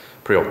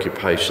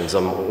preoccupations.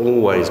 I'm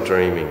always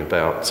dreaming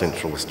about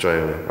Central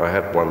Australia. I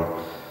had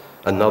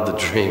another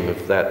dream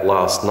of that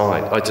last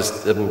night. I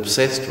just am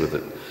obsessed with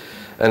it.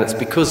 And it's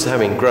because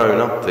having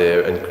grown up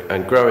there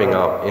and growing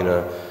up in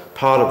a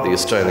part of the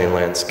Australian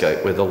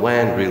landscape where the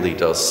land really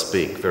does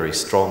speak very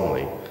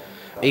strongly,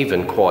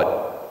 even quite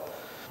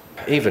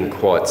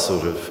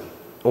sort of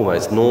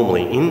almost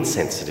normally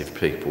insensitive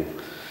people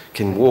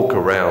can walk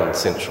around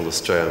Central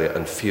Australia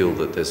and feel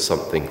that there's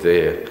something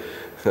there,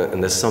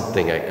 and there's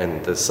something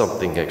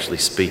actually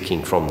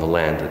speaking from the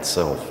land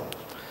itself.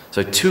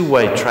 So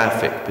two-way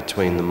traffic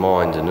between the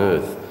mind and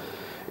earth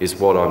is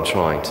what I'm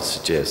trying to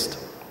suggest.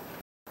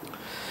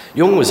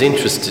 Jung was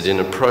interested in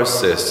a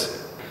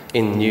process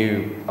in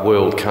New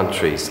World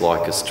countries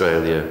like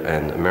Australia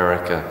and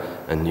America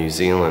and New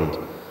Zealand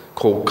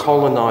called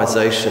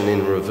colonisation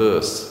in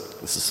reverse.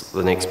 This is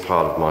the next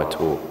part of my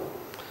talk.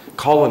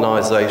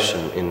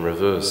 Colonisation in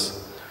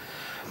reverse.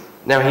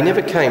 Now, he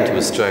never came to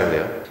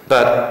Australia,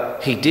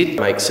 but he did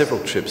make several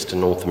trips to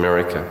North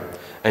America,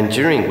 and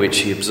during which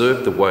he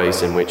observed the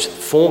ways in which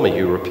former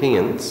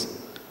Europeans,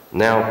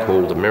 now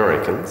called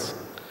Americans,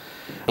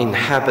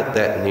 inhabit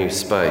that new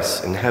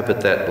space,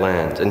 inhabit that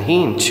land. And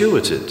he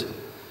intuited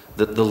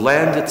that the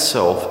land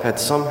itself had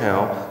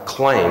somehow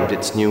claimed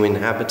its new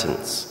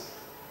inhabitants.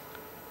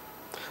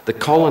 The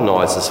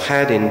colonisers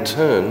had in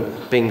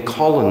turn been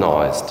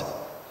colonised,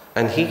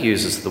 and he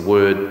uses the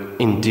word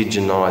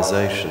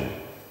indigenisation.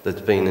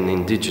 There's been an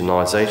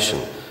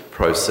indigenisation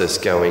process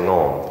going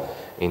on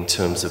in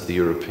terms of the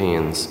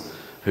Europeans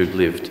who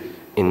lived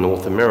in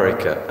North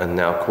America and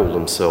now call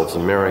themselves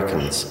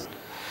Americans.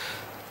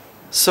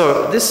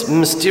 So this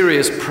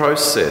mysterious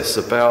process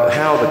about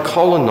how the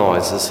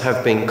colonisers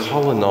have been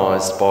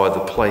colonised by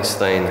the place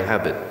they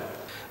inhabit,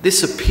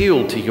 this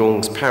appealed to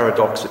Jung's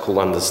paradoxical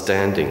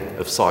understanding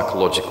of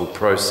psychological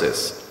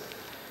process,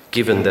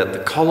 given that the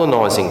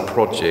colonising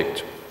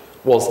project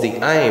was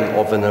the aim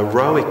of an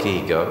heroic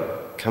ego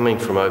coming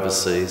from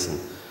overseas and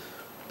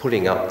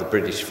putting up the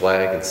British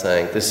flag and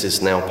saying, this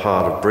is now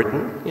part of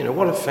Britain. You know,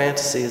 what a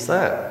fantasy is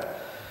that?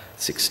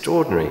 It's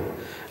extraordinary.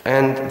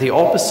 And the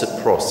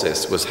opposite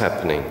process was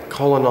happening,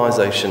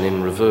 colonisation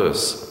in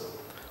reverse,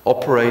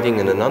 operating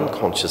in an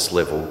unconscious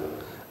level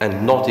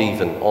and not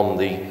even on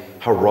the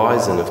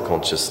horizon of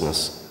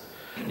consciousness.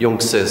 Jung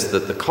says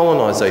that the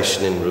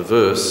colonisation in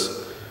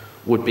reverse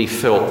would be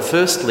felt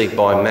firstly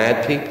by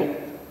mad people,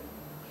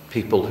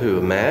 people who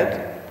are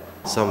mad,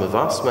 some of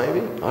us maybe,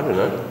 I don't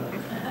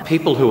know,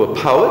 people who are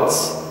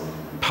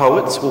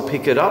poets will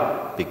pick it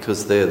up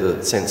because they're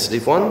the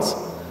sensitive ones,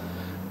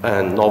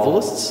 and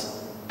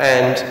novelists,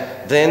 and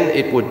then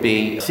it would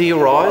be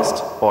theorised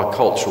by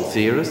cultural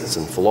theorists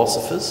and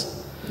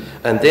philosophers,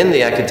 and then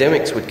the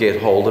academics would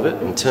get hold of it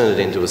and turn it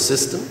into a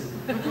system,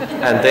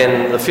 and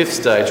then the fifth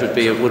stage would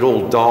be it would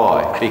all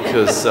die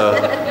because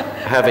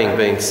having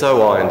been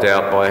so ironed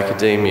out by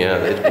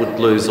academia, it would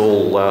lose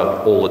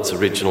all its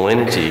original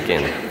energy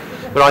again.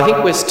 But I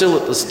think we're still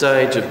at the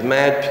stage of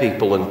mad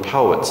people and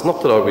poets.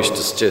 Not that I wish to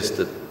suggest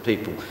that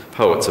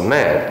poets are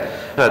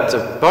mad, but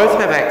both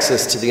have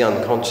access to the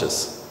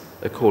unconscious,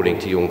 according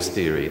to Jung's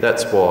theory.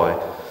 That's why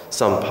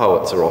some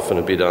poets are often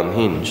a bit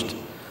unhinged,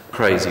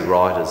 crazy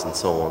writers and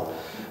so on.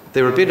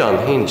 They're a bit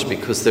unhinged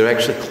because they're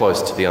actually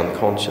close to the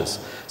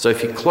unconscious. So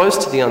if you're close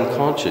to the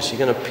unconscious,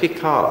 you're going to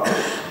pick up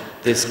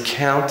this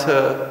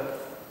counter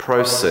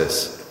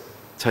process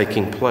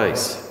taking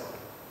place.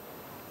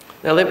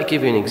 Now let me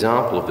give you an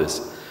example of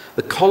this.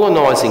 The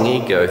colonising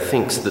ego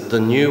thinks that the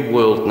new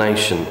world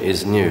nation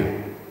is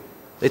new.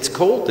 It's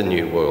called the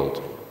New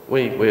World.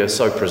 We are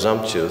so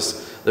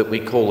presumptuous that we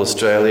call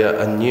Australia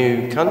a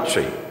new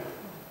country.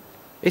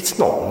 It's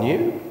not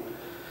new.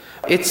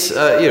 It's,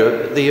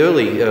 the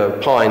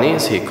early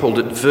pioneers here called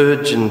it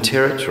virgin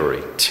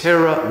territory,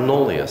 terra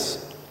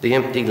nullius, the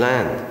empty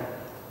land.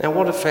 Now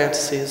what a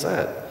fantasy is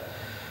that?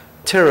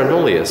 Terra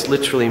nullius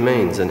literally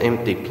means an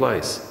empty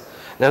place.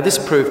 Now this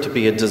proved to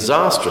be a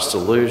disastrous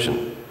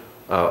illusion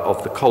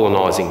of the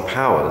colonising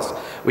powers,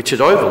 which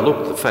had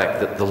overlooked the fact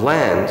that the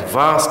land,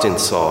 vast in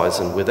size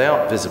and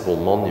without visible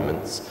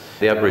monuments,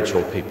 the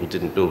Aboriginal people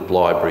didn't build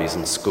libraries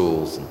and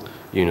schools and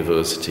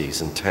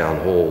universities and town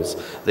halls,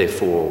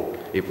 therefore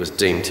it was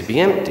deemed to be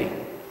empty.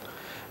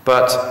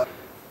 But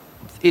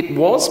it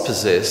was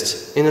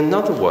possessed in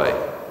another way,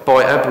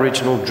 by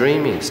Aboriginal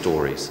dreaming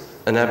stories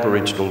and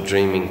Aboriginal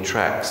dreaming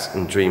tracks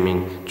and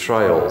dreaming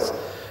trails.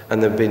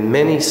 And there have been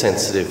many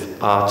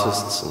sensitive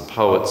artists and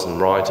poets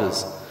and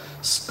writers,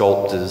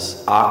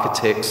 sculptors,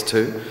 architects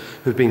too,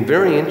 who've been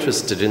very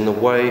interested in the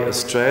way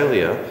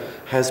Australia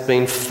has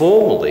been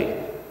formally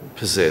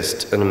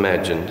possessed and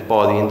imagined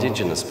by the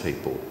Indigenous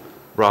people,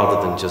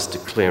 rather than just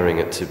declaring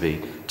it to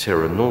be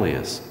terra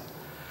nullius.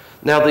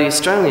 Now, the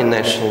Australian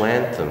national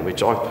anthem,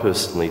 which I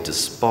personally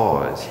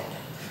despise,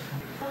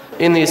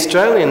 in the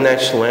Australian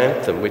national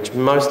anthem, which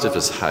most of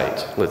us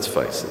hate, let's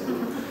face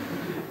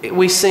it,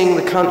 we sing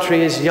the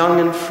country is young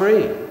and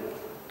free.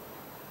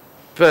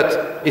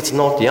 But it's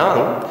not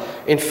young.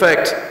 In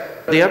fact,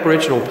 the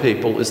Aboriginal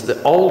people is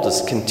the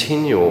oldest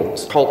continual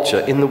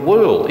culture in the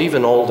world,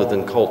 even older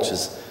than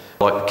cultures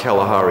like the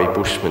Kalahari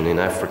Bushmen in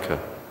Africa.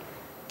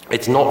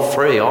 It's not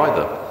free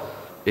either.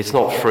 It's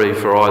not free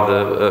for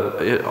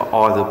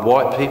either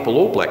white people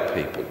or black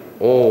people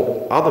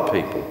or other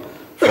people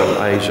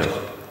from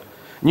Asia.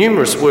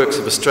 Numerous works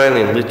of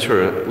Australian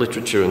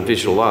literature and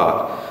visual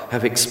art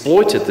have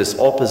exploited this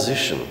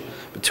opposition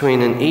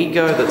between an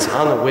ego that's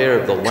unaware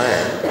of the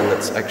land and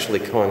that's actually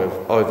kind of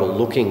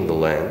overlooking the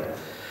land,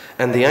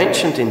 and the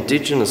ancient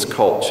Indigenous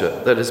culture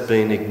that has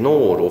been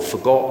ignored or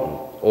forgotten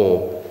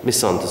or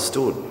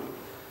misunderstood.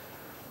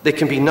 There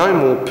can be no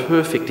more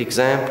perfect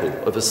example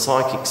of a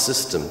psychic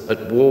system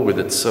at war with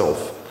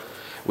itself,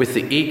 with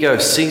the ego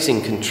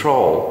seizing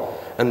control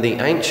and the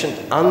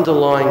ancient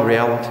underlying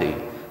reality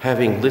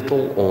having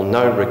little or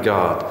no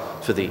regard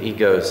for the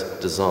ego's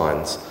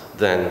designs,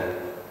 than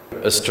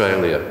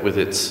Australia with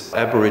its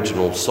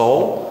Aboriginal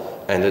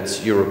soul and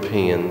its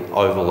European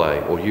overlay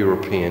or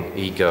European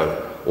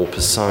ego or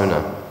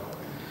persona.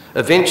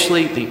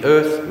 Eventually, the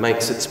earth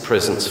makes its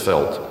presence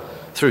felt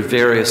through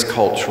various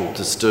cultural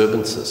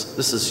disturbances.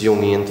 This is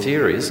Jungian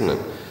theory, isn't it?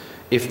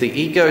 If the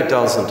ego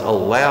doesn't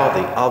allow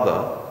the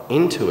other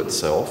into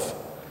itself,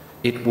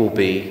 it will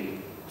be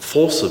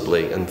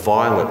forcibly and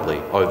violently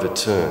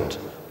overturned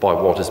by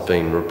what has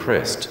been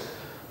repressed.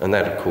 And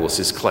that, of course,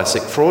 is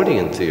classic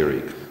Freudian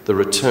theory, the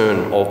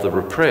return of the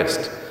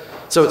repressed.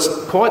 So it's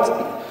quite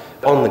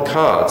on the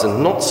cards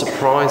and not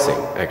surprising,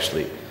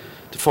 actually,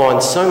 to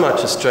find so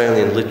much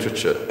Australian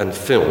literature and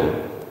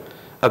film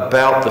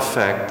about the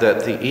fact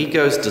that the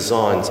ego's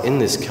designs in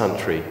this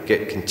country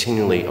get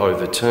continually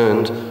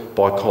overturned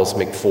by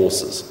cosmic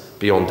forces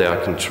beyond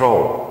our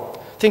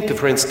control. Think,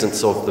 for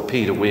instance, of the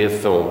Peter Weir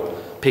film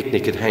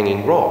Picnic at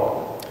Hanging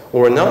Rock,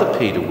 or another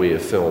Peter Weir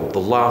film, The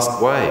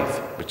Last Wave,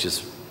 which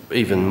is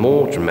even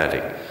more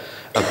dramatic,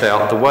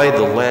 about the way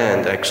the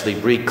land actually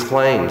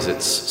reclaims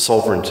its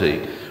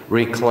sovereignty,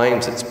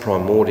 reclaims its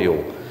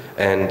primordial,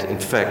 and in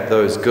fact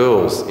those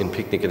girls in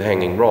Picnic at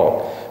Hanging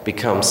Rock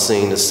become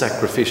seen as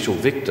sacrificial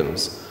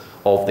victims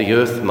of the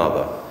Earth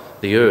Mother,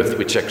 the Earth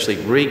which actually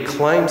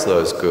reclaims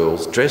those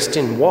girls dressed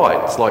in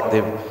white. It's like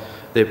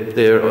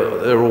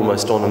they're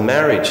almost on a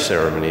marriage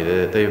ceremony.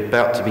 They're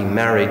about to be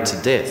married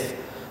to death.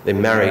 They're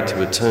married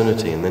to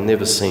eternity and they're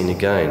never seen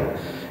again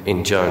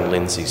in Joan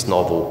Lindsay's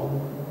novel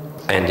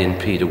and in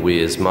Peter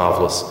Weir's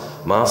marvellous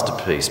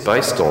masterpiece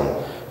based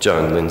on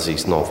Joan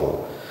Lindsay's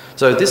novel.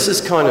 So this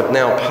is kind of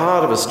now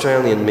part of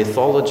Australian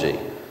mythology,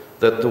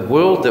 that the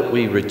world that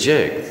we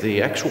reject,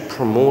 the actual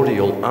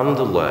primordial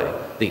underlay,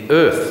 the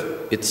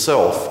earth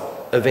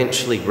itself,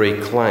 eventually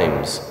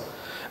reclaims.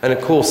 And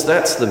of course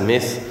that's the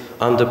myth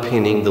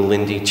underpinning the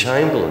Lindy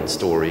Chamberlain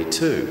story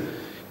too.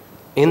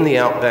 In the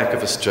outback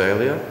of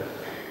Australia,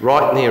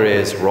 right near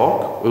Ayers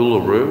Rock,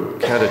 Uluru,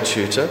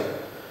 Catatuta,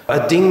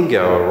 a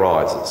dingo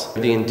arises,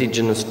 the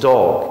indigenous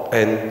dog,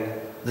 and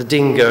the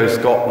dingo's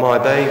got my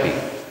baby.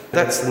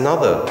 That's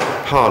another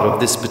part of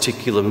this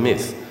particular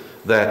myth,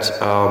 that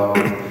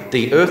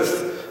the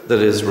earth that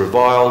is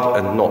reviled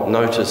and not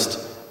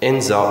noticed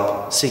ends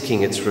up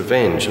seeking its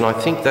revenge. And I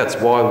think that's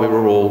why we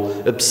were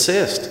all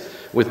obsessed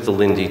with the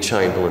Lindy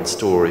Chamberlain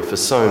story for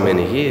so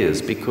many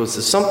years, because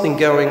there's something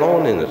going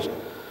on in it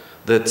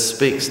that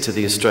speaks to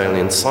the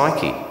Australian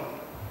psyche.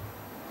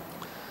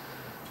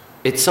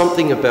 It's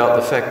something about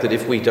the fact that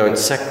if we don't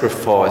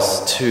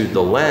sacrifice to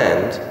the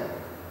land,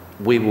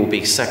 we will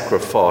be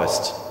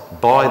sacrificed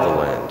by the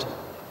land.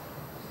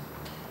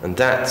 And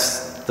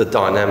that's the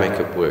dynamic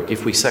at work.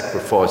 If we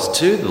sacrifice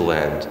to the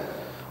land,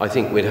 I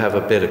think we'd have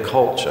a better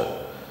culture.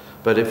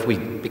 But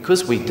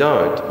because we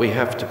don't, we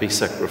have to be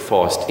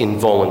sacrificed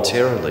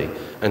involuntarily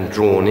and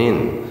drawn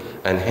in,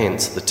 and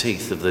hence the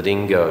teeth of the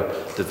dingo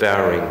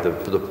devouring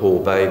the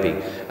poor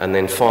baby, and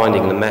then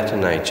finding the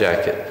matinee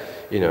jacket,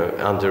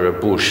 under a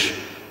bush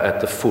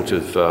at the foot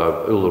of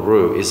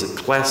Uluru is a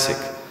classic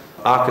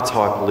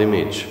archetypal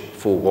image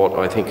for what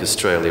I think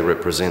Australia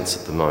represents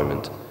at the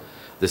moment,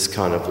 this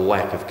kind of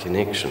lack of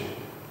connection.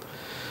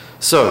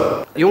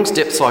 So, Jung's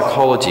depth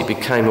psychology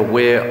became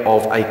aware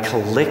of a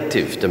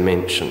collective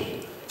dimension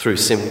through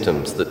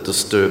symptoms that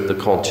disturb the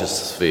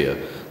conscious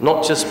sphere,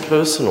 not just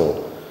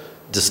personal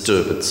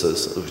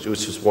disturbances,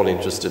 which is what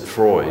interested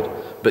Freud,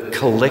 but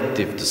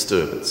collective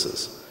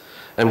disturbances.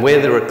 And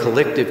where there are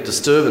collective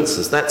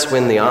disturbances, that's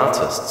when the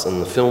artists and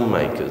the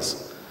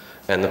filmmakers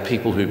and the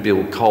people who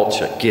build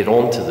culture get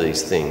onto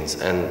these things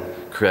and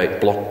create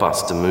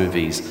blockbuster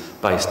movies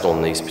based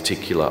on these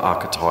particular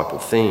archetypal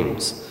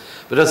themes.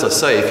 But as I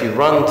say, if you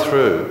run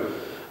through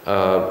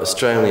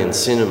Australian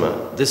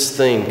cinema, this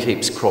theme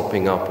keeps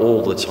cropping up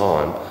all the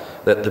time,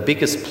 that the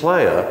biggest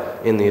player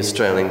in the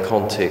Australian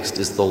context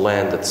is the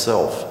land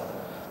itself.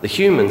 The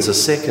humans are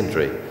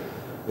secondary.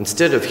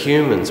 Instead of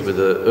humans with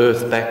an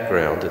earth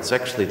background, it's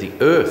actually the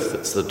earth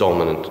that's the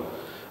dominant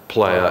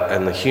player,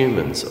 and the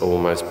humans are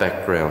almost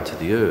background to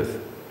the earth.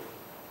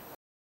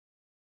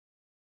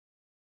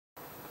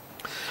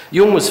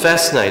 Jung was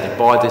fascinated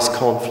by this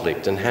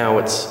conflict and how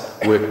it's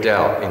worked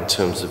out in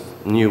terms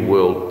of New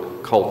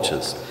World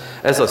cultures.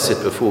 As I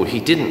said before, he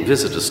didn't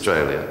visit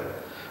Australia,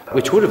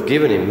 which would have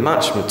given him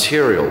much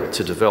material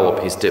to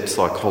develop his depth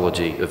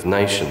psychology of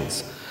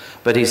nations,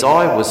 but his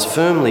eye was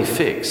firmly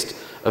fixed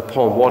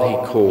upon what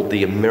he called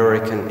the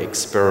American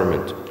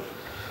experiment.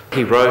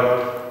 He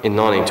wrote in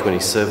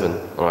 1927,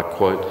 and I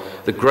quote,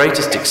 "The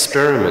greatest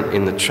experiment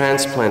in the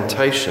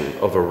transplantation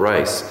of a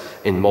race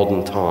in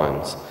modern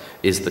times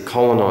is the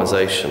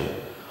colonisation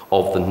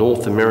of the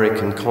North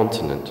American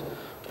continent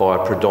by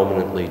a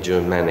predominantly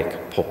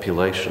Germanic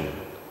population."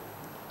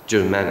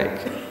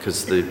 Germanic,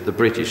 because the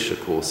British,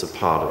 of course, are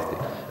part of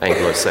the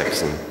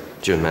Anglo-Saxon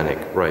Germanic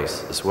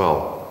race as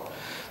well.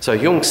 So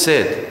Jung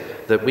said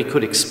that we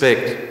could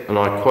expect, and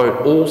I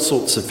quote, "all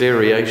sorts of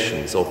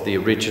variations of the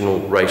original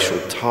racial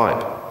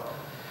type."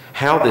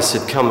 How this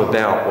had come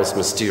about was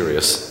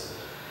mysterious.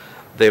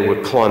 There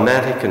were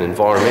climatic and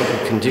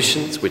environmental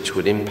conditions which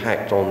would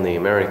impact on the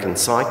American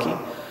psyche,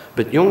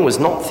 but Jung was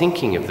not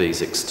thinking of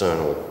these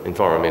external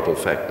environmental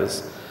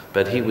factors,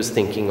 but he was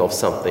thinking of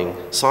something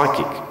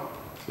psychic.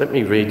 Let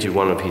me read you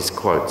one of his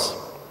quotes.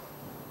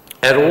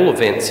 "At all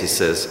events," he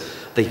says,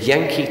 "the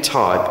Yankee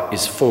type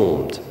is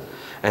formed,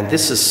 and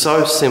this is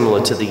so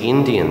similar to the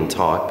Indian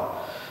type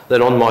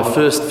that on my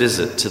first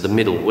visit to the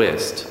Middle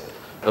West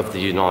of the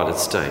United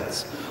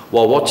States,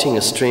 while watching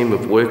a stream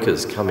of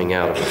workers coming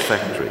out of a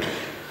factory,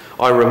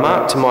 I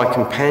remarked to my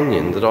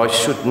companion that I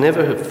should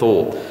never have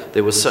thought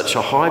there was such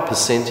a high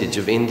percentage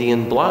of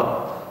Indian blood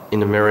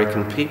in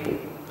American people.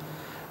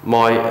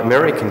 My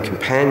American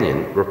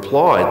companion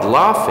replied,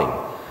 laughing,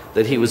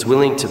 that he was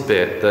willing to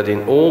bet that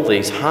in all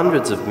these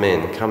hundreds of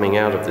men coming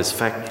out of this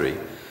factory,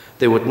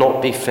 there would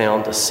not be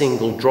found a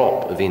single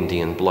drop of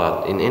Indian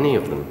blood in any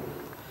of them.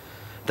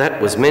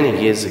 That was many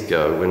years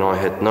ago, when I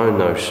had no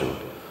notion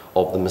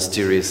of the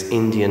mysterious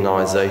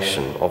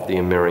Indianization of the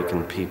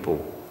American people."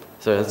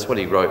 So that's what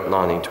he wrote in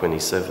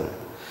 1927.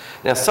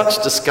 Now,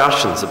 such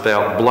discussions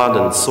about blood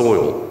and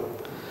soil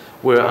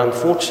were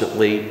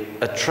unfortunately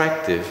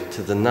attractive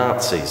to the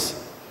Nazis,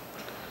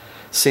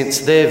 since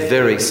their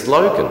very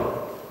slogan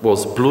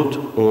was Blut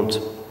und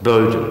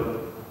Boden,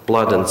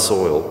 blood and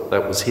soil.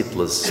 That was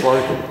Hitler's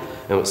slogan,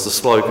 and it was the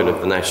slogan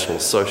of the National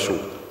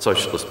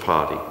Socialist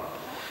Party.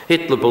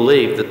 Hitler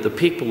believed that the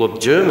people of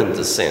German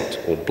descent,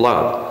 or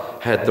blood,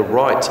 had the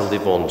right to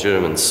live on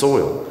German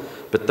soil,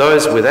 but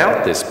those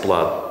without this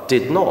blood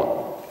did not.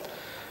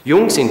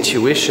 Jung's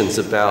intuitions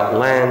about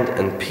land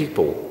and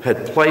people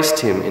had placed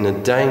him in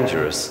a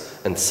dangerous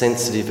and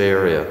sensitive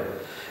area,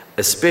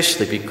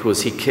 especially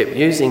because he kept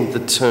using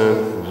the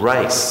term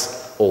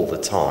race all the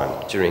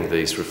time during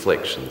these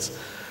reflections.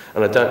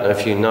 And I don't know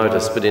if you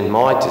noticed, but in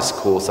my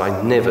discourse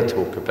I never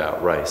talk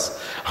about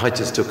race. I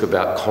just talk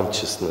about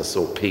consciousness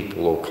or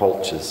people or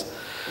cultures.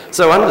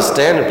 So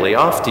understandably,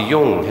 after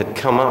Jung had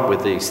come up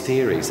with these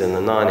theories in the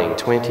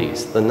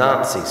 1920s, the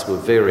Nazis were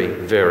very,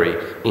 very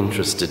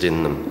interested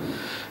in them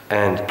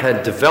and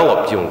had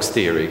developed Jung's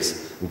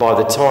theories. By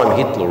the time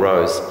Hitler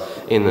rose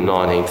in the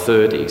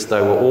 1930s,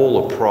 they were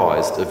all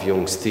apprised of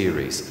Jung's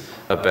theories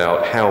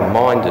about how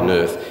mind and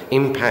earth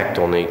impact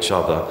on each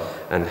other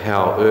and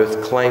how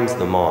earth claims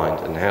the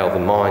mind and how the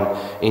mind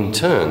in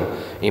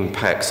turn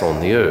impacts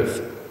on the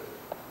earth.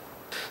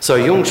 So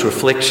Jung's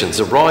reflections,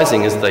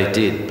 arising as they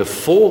did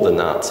before the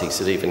Nazis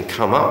had even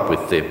come up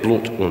with their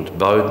Blut und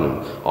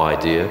Boden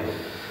idea,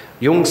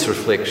 Jung's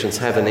reflections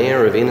have an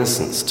air of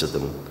innocence to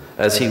them,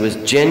 as he was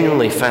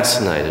genuinely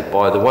fascinated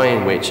by the way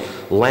in which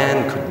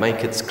land could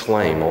make its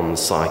claim on the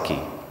psyche.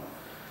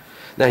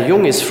 Now,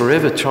 Jung is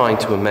forever trying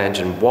to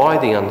imagine why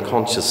the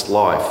unconscious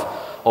life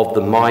of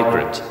the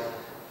migrant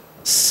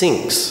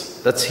sinks,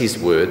 that's his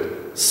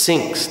word,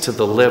 sinks to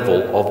the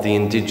level of the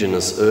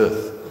indigenous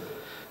earth.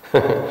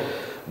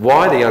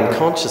 Why the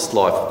unconscious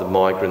life of the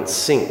migrant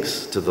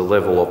sinks to the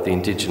level of the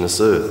indigenous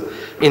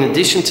earth. In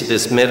addition to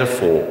this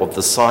metaphor of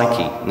the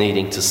psyche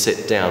needing to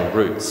set down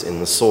roots in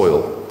the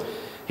soil,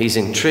 he's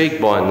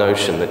intrigued by a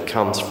notion that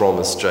comes from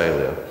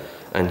Australia,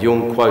 and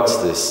Jung quotes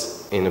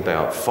this in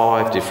about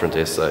 5 different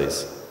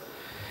essays.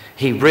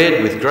 He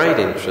read with great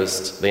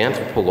interest the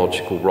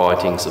anthropological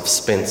writings of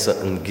Spencer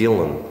and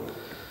Gillen,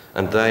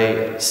 and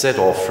they set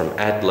off from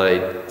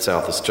Adelaide,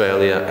 South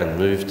Australia, and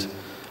moved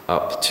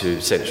up to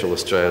Central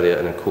Australia,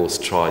 and of course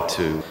tried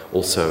to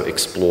also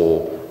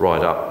explore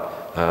right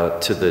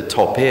up to the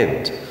top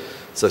end.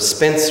 So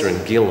Spencer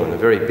and Gillen are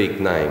very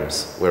big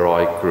names where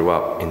I grew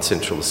up in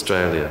Central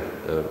Australia.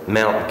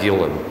 Mount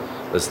Gillen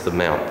is the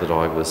mount that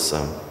I was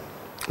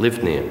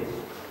lived near,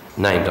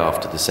 named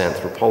after this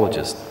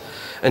anthropologist.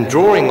 And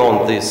drawing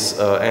on this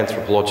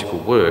anthropological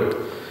work,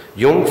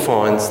 Jung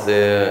finds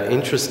their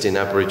interest in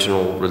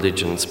Aboriginal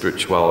religion and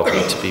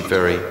spirituality to be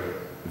very,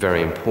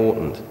 very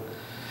important.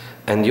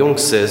 And Jung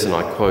says, and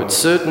I quote,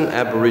 "Certain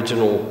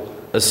Aboriginal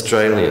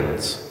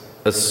Australians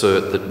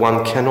assert that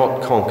one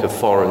cannot conquer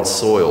foreign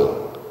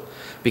soil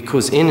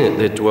because in it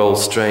there dwell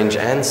strange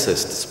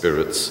ancestor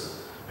spirits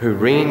who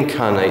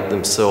reincarnate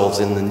themselves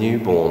in the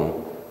newborn.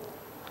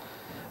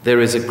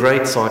 There is a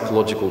great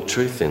psychological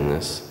truth in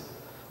this.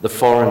 The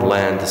foreign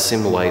land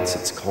assimilates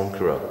its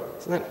conqueror."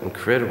 Isn't that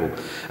incredible?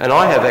 And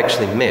I have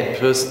actually met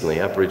personally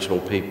Aboriginal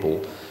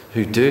people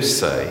who do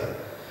say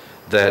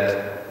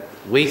that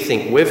we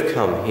think we've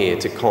come here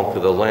to conquer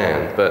the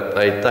land, but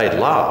they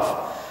laugh.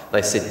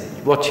 They said,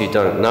 what you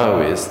don't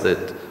know is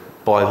that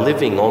by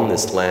living on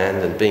this land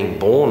and being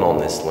born on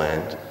this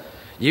land,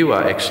 you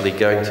are actually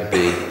going to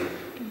be,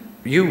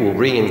 you will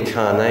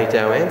reincarnate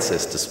our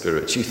ancestor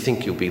spirits. You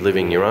think you'll be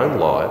living your own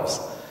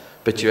lives,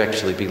 but you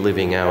actually be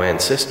living our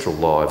ancestral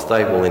lives.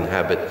 They will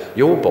inhabit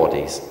your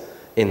bodies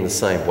in the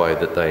same way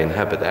that they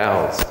inhabit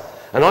ours.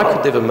 And I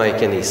could never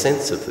make any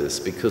sense of this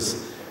because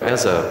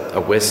as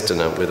a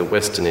Westerner with a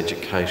Western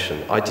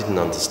education, I didn't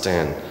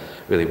understand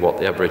really what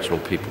the Aboriginal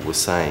people were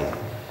saying.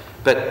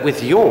 But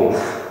with Jung,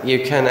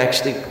 you can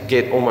actually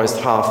get almost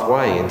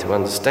halfway into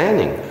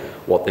understanding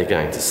what they're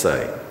going to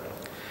say.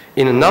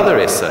 In another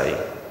essay,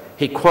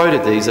 he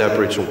quoted these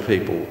Aboriginal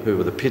people who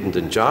were the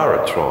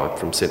Pidindinjara tribe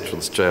from Central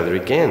Australia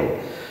again.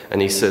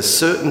 And he says,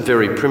 "Certain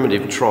very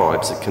primitive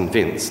tribes are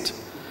convinced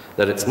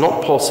that it's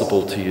not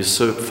possible to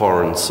usurp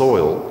foreign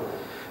soil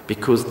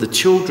because the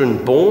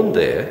children born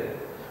there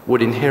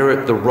would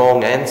inherit the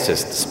wrong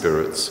ancestor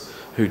spirits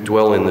who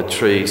dwell in the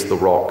trees, the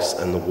rocks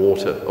and the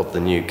water of the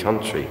new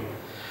country.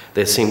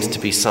 There seems to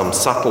be some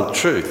subtle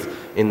truth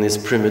in this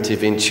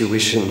primitive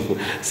intuition,"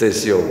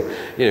 says Jung.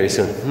 He's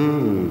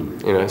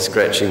going,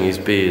 scratching his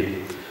beard.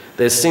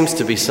 There seems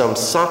to be some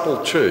subtle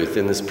truth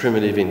in this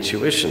primitive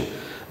intuition.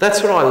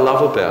 That's what I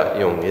love about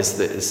Jung, is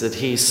that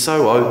he's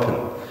so open.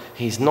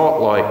 He's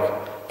not like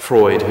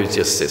Freud, who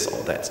just says,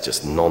 "Oh, that's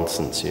just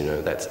nonsense,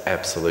 that's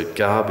absolute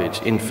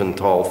garbage,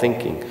 infantile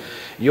thinking."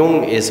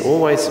 Jung is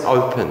always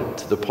open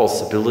to the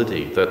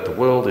possibility that the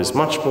world is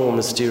much more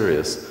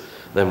mysterious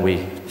than we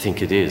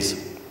think it is.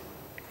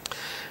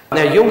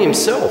 Now, Jung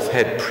himself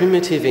had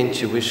primitive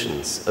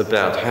intuitions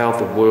about how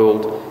the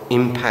world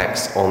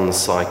impacts on the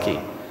psyche.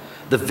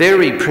 The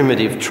very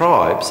primitive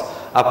tribes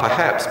are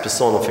perhaps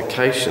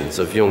personifications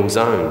of Jung's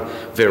own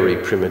very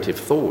primitive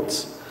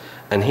thoughts.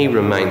 And he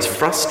remains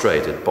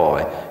frustrated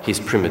by his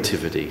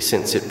primitivity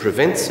since it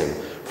prevents him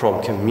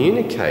from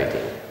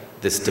communicating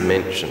this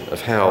dimension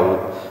of how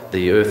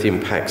the earth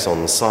impacts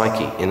on the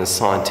psyche in a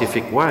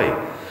scientific way.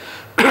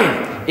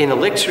 In a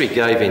lecture he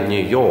gave in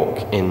New York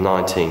in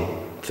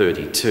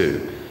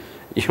 1932,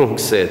 Jung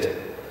said,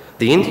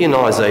 The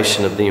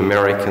Indianisation of the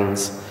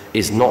Americans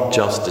is not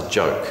just a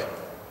joke.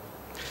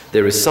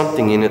 There is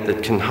something in it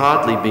that can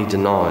hardly be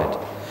denied.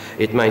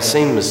 It may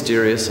seem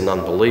mysterious and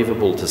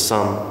unbelievable to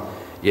some,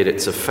 yet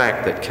it's a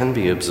fact that can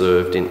be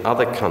observed in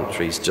other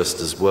countries just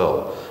as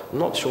well. I'm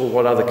not sure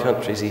what other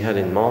countries he had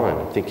in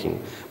mind. I'm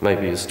thinking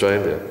maybe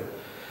Australia.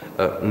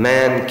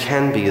 Man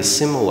can be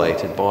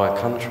assimilated by a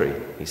country,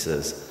 he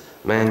says.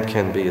 Man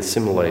can be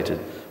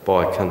assimilated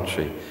by a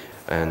country.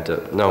 And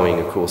knowing,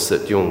 of course,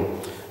 that Jung,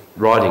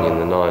 writing in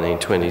the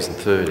 1920s and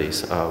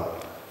 30s,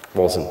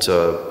 wasn't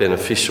a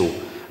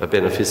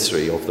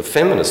beneficiary of the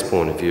feminist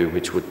point of view,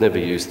 which would never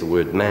use the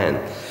word man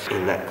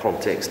in that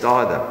context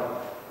either.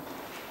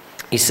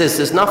 He says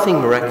there's nothing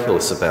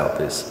miraculous about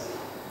this.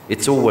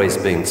 It's always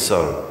been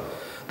so.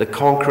 The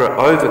conqueror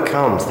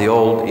overcomes the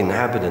old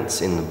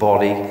inhabitants in the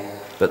body,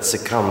 but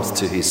succumbs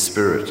to his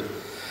spirit.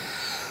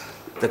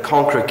 The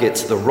conqueror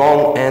gets the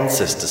wrong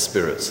ancestor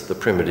spirits, the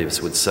primitives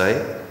would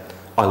say.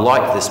 I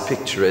like this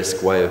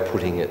picturesque way of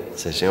putting it,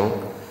 says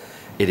Jung.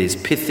 It is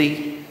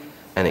pithy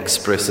and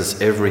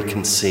expresses every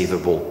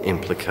conceivable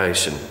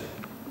implication.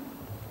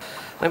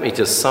 Let me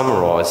just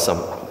summarise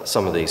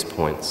some of these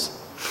points.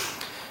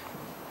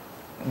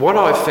 What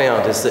I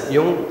found is that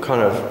Jung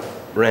kind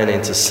of ran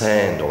into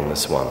sand on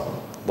this one,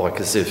 like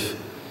as if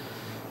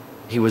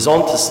he was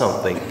onto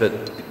something,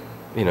 but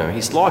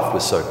his life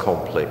was so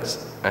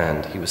complex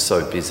and he was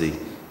so busy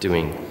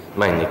doing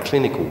mainly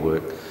clinical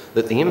work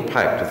that the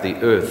impact of the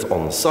earth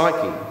on the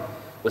psyche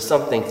was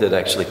something that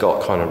actually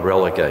got kind of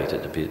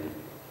relegated a bit.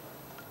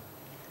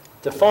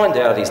 To find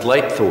out his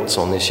late thoughts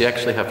on this, you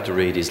actually have to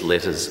read his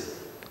letters.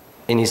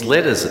 In his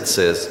letters it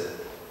says,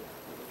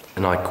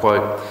 and I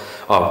quote,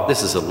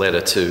 this is a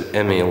letter to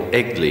Emile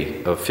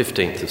Egli of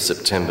 15th of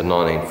September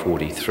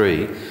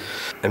 1943.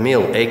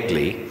 Emile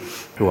Egli,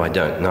 who I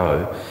don't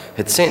know,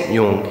 had sent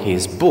Jung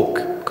his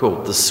book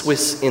called The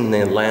Swiss in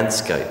Their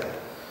Landscape,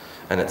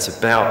 and it's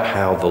about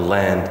how the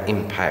land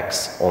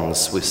impacts on the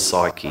Swiss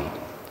psyche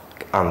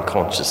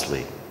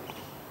unconsciously.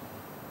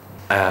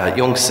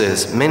 Jung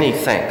says, many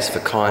thanks for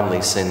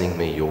kindly sending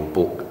me your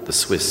book, The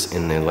Swiss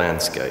in Their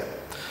Landscape.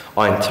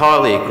 I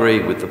entirely agree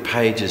with the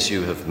pages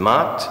you have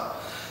marked.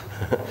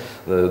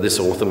 This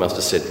author must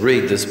have said,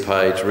 read this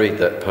page, read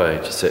that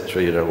page,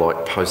 etc.,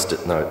 like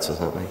post-it notes or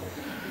something.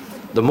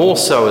 The more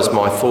so as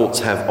my thoughts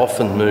have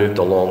often moved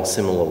along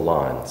similar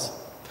lines.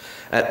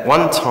 At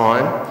one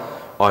time,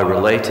 I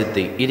related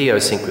the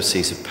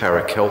idiosyncrasies of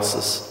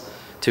Paracelsus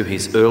to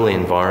his early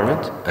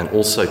environment and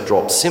also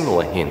dropped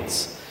similar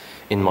hints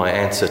in my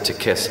answer to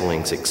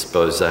Kesseling's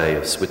expose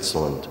of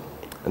Switzerland.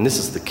 And this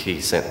is the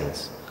key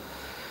sentence.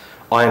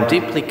 I am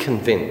deeply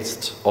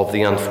convinced of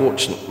the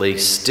unfortunately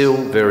still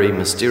very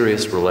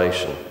mysterious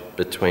relation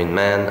between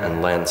man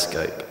and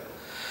landscape,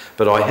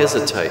 but I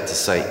hesitate to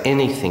say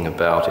anything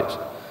about it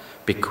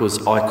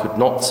because I could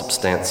not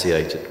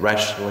substantiate it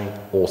rationally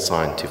or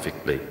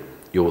scientifically.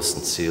 Yours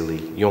sincerely,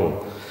 Jung.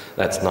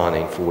 That's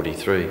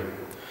 1943.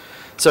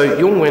 So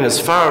Jung went as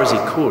far as he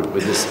could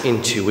with this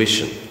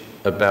intuition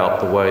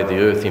about the way the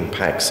earth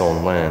impacts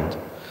on land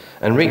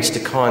and reached a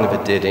kind of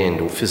a dead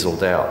end or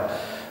fizzled out.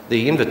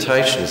 The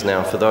invitation is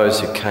now for those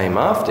who came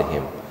after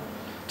him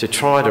to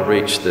try to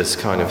reach this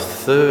kind of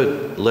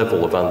third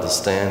level of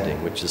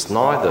understanding, which is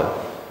neither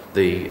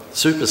the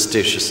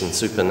superstitious and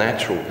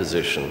supernatural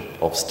position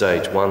of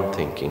stage one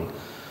thinking,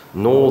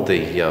 nor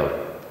the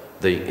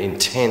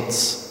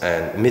intense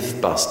and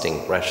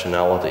myth-busting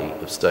rationality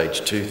of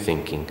stage two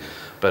thinking,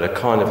 but a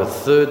kind of a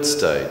third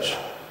stage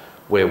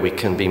where we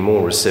can be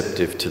more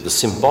receptive to the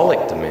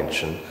symbolic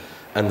dimension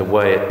and the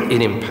way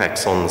it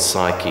impacts on the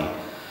psyche,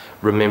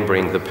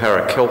 remembering the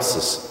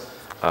Paracelsus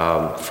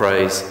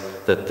phrase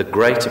that the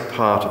greater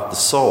part of the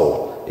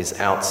soul is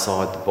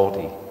outside the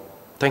body.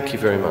 Thank you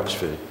very much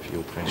for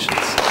your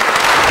patience.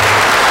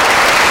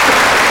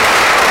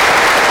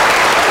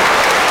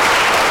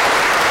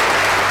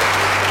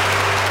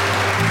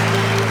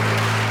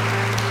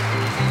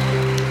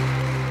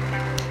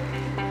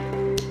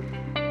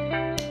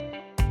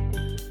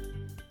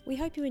 We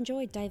hope you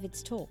enjoyed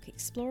David's talk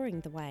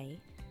exploring the way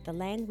the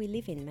land we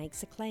live in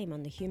makes a claim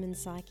on the human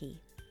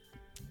psyche.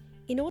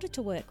 In order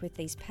to work with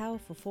these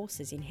powerful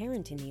forces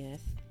inherent in the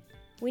earth,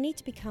 we need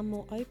to become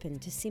more open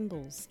to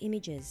symbols,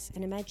 images,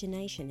 and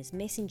imagination as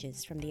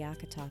messengers from the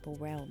archetypal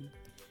realm,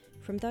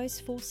 from those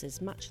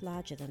forces much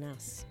larger than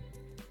us.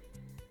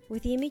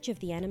 With the image of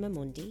the anima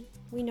mundi,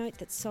 we note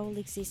that soul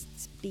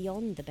exists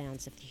beyond the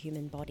bounds of the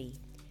human body,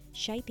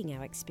 shaping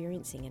our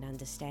experiencing and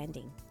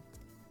understanding.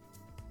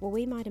 While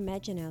we might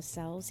imagine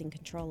ourselves in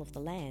control of the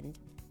land,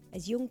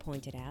 as Jung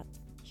pointed out,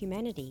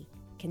 humanity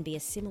can be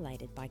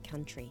assimilated by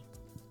country.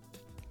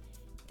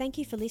 Thank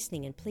you for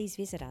listening, and please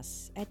visit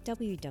us at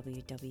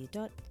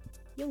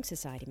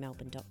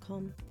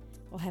www.youngsocietymelbourne.com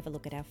or have a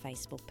look at our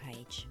Facebook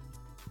page.